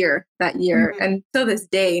year that year, and till this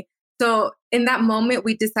day. So in that moment,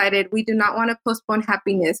 we decided we do not want to postpone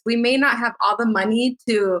happiness. We may not have all the money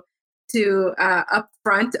to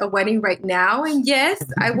upfront a wedding right now, and yes,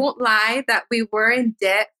 I won't lie that we were in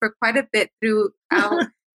debt for quite a bit throughout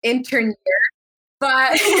intern year,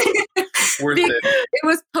 but it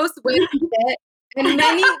was post-wedding debt, and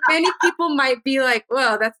many people might be like,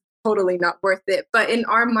 well, that's totally not worth it, but in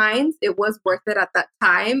our minds it was worth it at that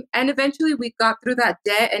time. And eventually we got through that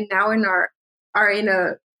debt, and now are in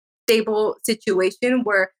a stable situation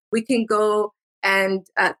where we can go and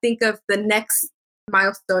think of the next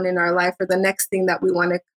milestone in our life or the next thing that we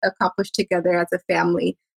want to accomplish together as a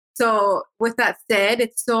family. So with that said,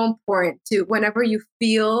 it's so important to, whenever you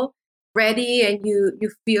feel ready and you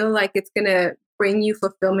feel like it's going to bring you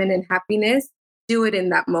fulfillment and happiness, do it in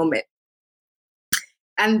that moment.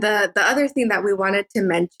 And the other thing that we wanted to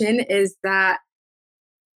mention is that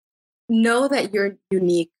know that you're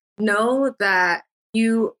unique. Know that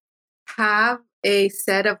you have a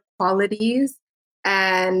set of qualities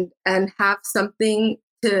and have something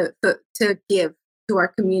to give to our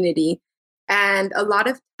community. And a lot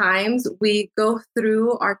of times we go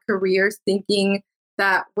through our careers thinking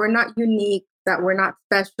that we're not unique, that we're not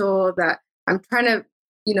special, that I'm trying to,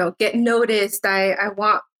 get noticed. I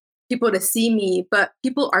want people to see me, but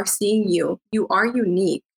people are seeing you. You are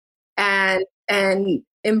unique. And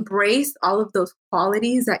embrace all of those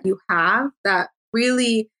qualities that you have that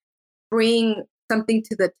really bring something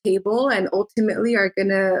to the table and ultimately are going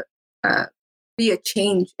to be a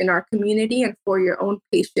change in our community and for your own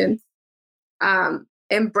patients.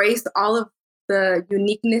 Embrace all of the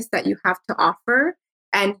uniqueness that you have to offer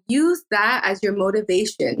and use that as your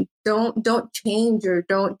motivation. Don't change or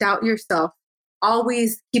don't doubt yourself.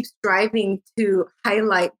 Always keep striving to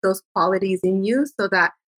highlight those qualities in you so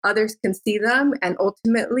that others can see them. And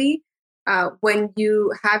ultimately, when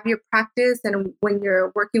you have your practice and when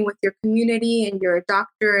you're working with your community and you're a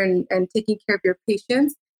doctor and taking care of your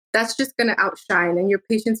patients, that's just going to outshine and your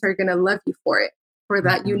patients are going to love you for it, for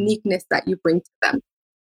that uniqueness that you bring to them.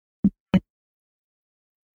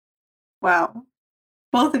 Wow.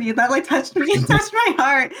 Both of you, that touched me, touched my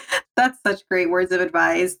heart. That's such great words of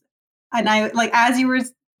advice. And I, as you were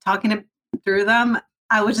talking through them,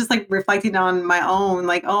 I was just reflecting on my own,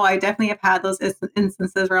 I definitely have had those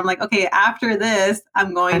instances where I'm okay, after this,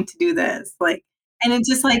 I'm going to do this. And it's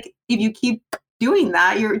just if you keep doing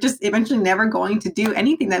that, you're just eventually never going to do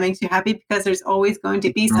anything that makes you happy because there's always going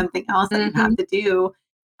to be something else that you have to do.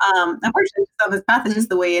 Unfortunately, on this path is just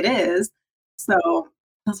the way it is. So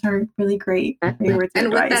those are really great words of advice.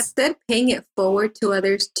 And with that said, paying it forward to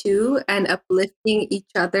others too and uplifting each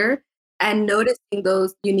other and noticing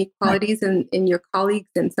those unique qualities in your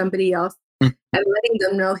colleagues and somebody else and letting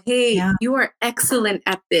them know, hey, you are excellent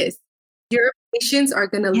at this. Your patients are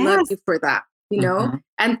going to love you for that,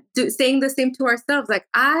 and saying the same to ourselves.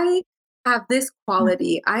 I have this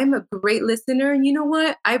quality. I'm a great listener. And you know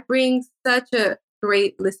what? I bring such a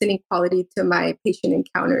great listening quality to my patient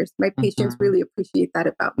encounters. My patients really appreciate that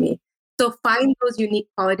about me. So find those unique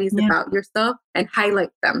qualities about yourself and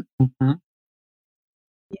highlight them.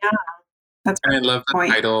 Yeah. And I love the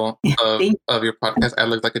title of your podcast, I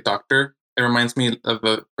Look Like a Doctor. It reminds me of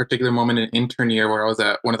a particular moment in intern year where I was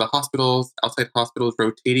at one of the hospitals, outside hospitals,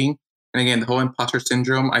 rotating. And again, the whole imposter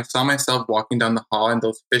syndrome, I saw myself walking down the hall in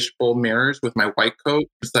those fishbowl mirrors with my white coat,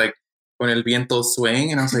 just con el viento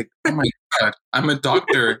swaying. And I was like, oh my God, I'm a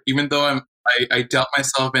doctor. Even though I doubt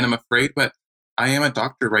myself and I'm afraid, but I am a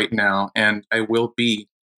doctor right now and I will be.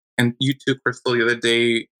 And you too, Crystal, the other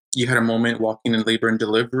day, you had a moment walking in labor and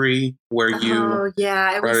delivery where you... Oh,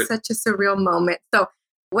 yeah. It was such a surreal moment. So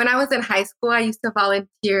when I was in high school, I used to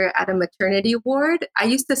volunteer at a maternity ward. I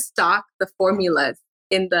used to stock the formulas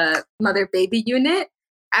in the mother-baby unit.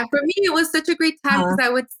 And for me, it was such a great time because I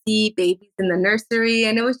would see babies in the nursery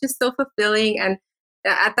and it was just so fulfilling. And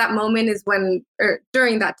at that moment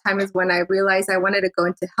during that time is when I realized I wanted to go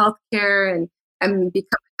into healthcare and become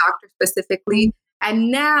a doctor specifically.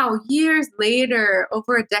 And now, years later,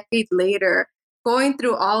 over a decade later, going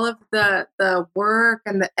through all of the work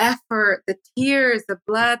and the effort, the tears, the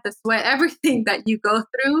blood, the sweat, everything that you go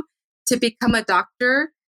through to become a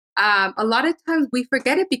doctor, a lot of times we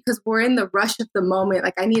forget it because we're in the rush of the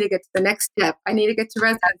moment. I need to get to the next step. I need to get to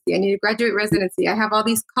residency. I need to graduate residency. I have all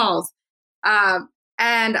these calls.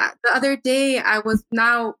 And the other day,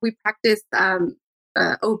 we practiced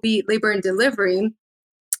OB, labor and delivery.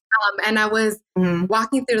 And I was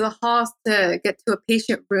walking through the halls to get to a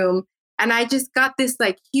patient room. And I just got this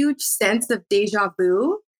huge sense of deja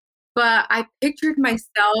vu. But I pictured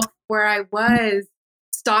myself where I was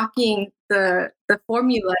stocking the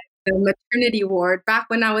formula, the maternity ward back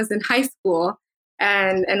when I was in high school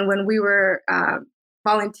and when we were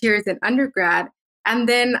volunteers in undergrad. And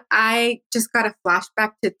then I just got a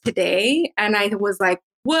flashback to today. And I was like,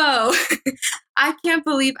 whoa, I can't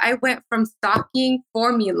believe I went from stocking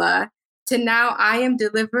formula to now I am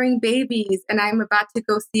delivering babies and I'm about to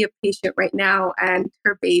go see a patient right now and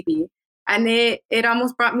her baby. And it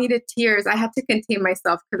almost brought me to tears. I had to contain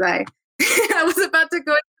myself because I was about to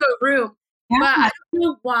go into a room. Yeah. But I don't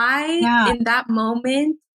know why in that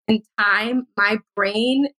moment in time, my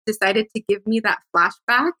brain decided to give me that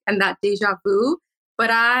flashback and that deja vu. But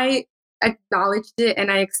I acknowledged it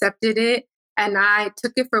and I accepted it. And I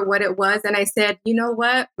took it for what it was. And I said, you know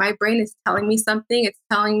what? My brain is telling me something. It's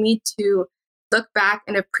telling me to look back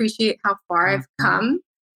and appreciate how far I've come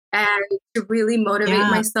and to really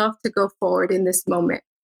motivate myself to go forward in this moment.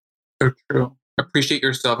 So true. Appreciate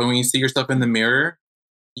yourself. And when you see yourself in the mirror,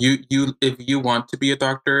 you if you want to be a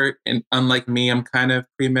doctor, and unlike me, I'm kind of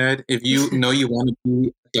pre-med. If you know you want to be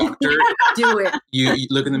a doctor, do it. You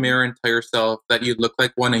look in the mirror and tell yourself that you look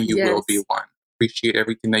like one and you will be one. Appreciate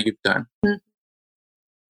everything that you've done.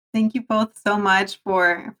 Thank you both so much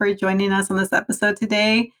for joining us on this episode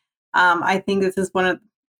today. I think this is one of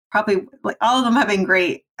probably, like, all of them have been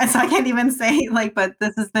great. And so I can't even say, like, but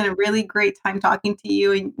this has been a really great time talking to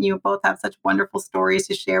you. And you both have such wonderful stories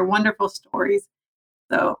to share, wonderful stories.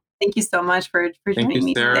 So thank you so much for joining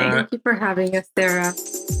me today. Thank you for having us, Sarah.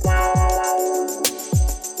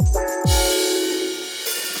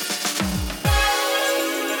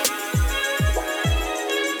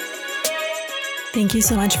 Thank you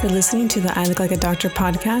so much for listening to the I Look Like a Doctor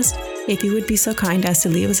podcast. If you would be so kind as to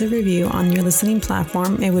leave us a review on your listening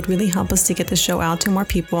platform, it would really help us to get the show out to more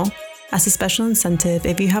people. As a special incentive,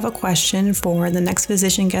 if you have a question for the next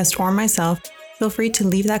physician guest or myself, feel free to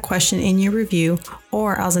leave that question in your review,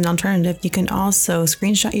 or as an alternative, you can also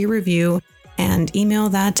screenshot your review and email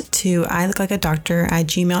that to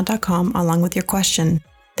ilooklikeadoctor@gmail.com along with your question.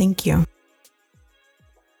 Thank you.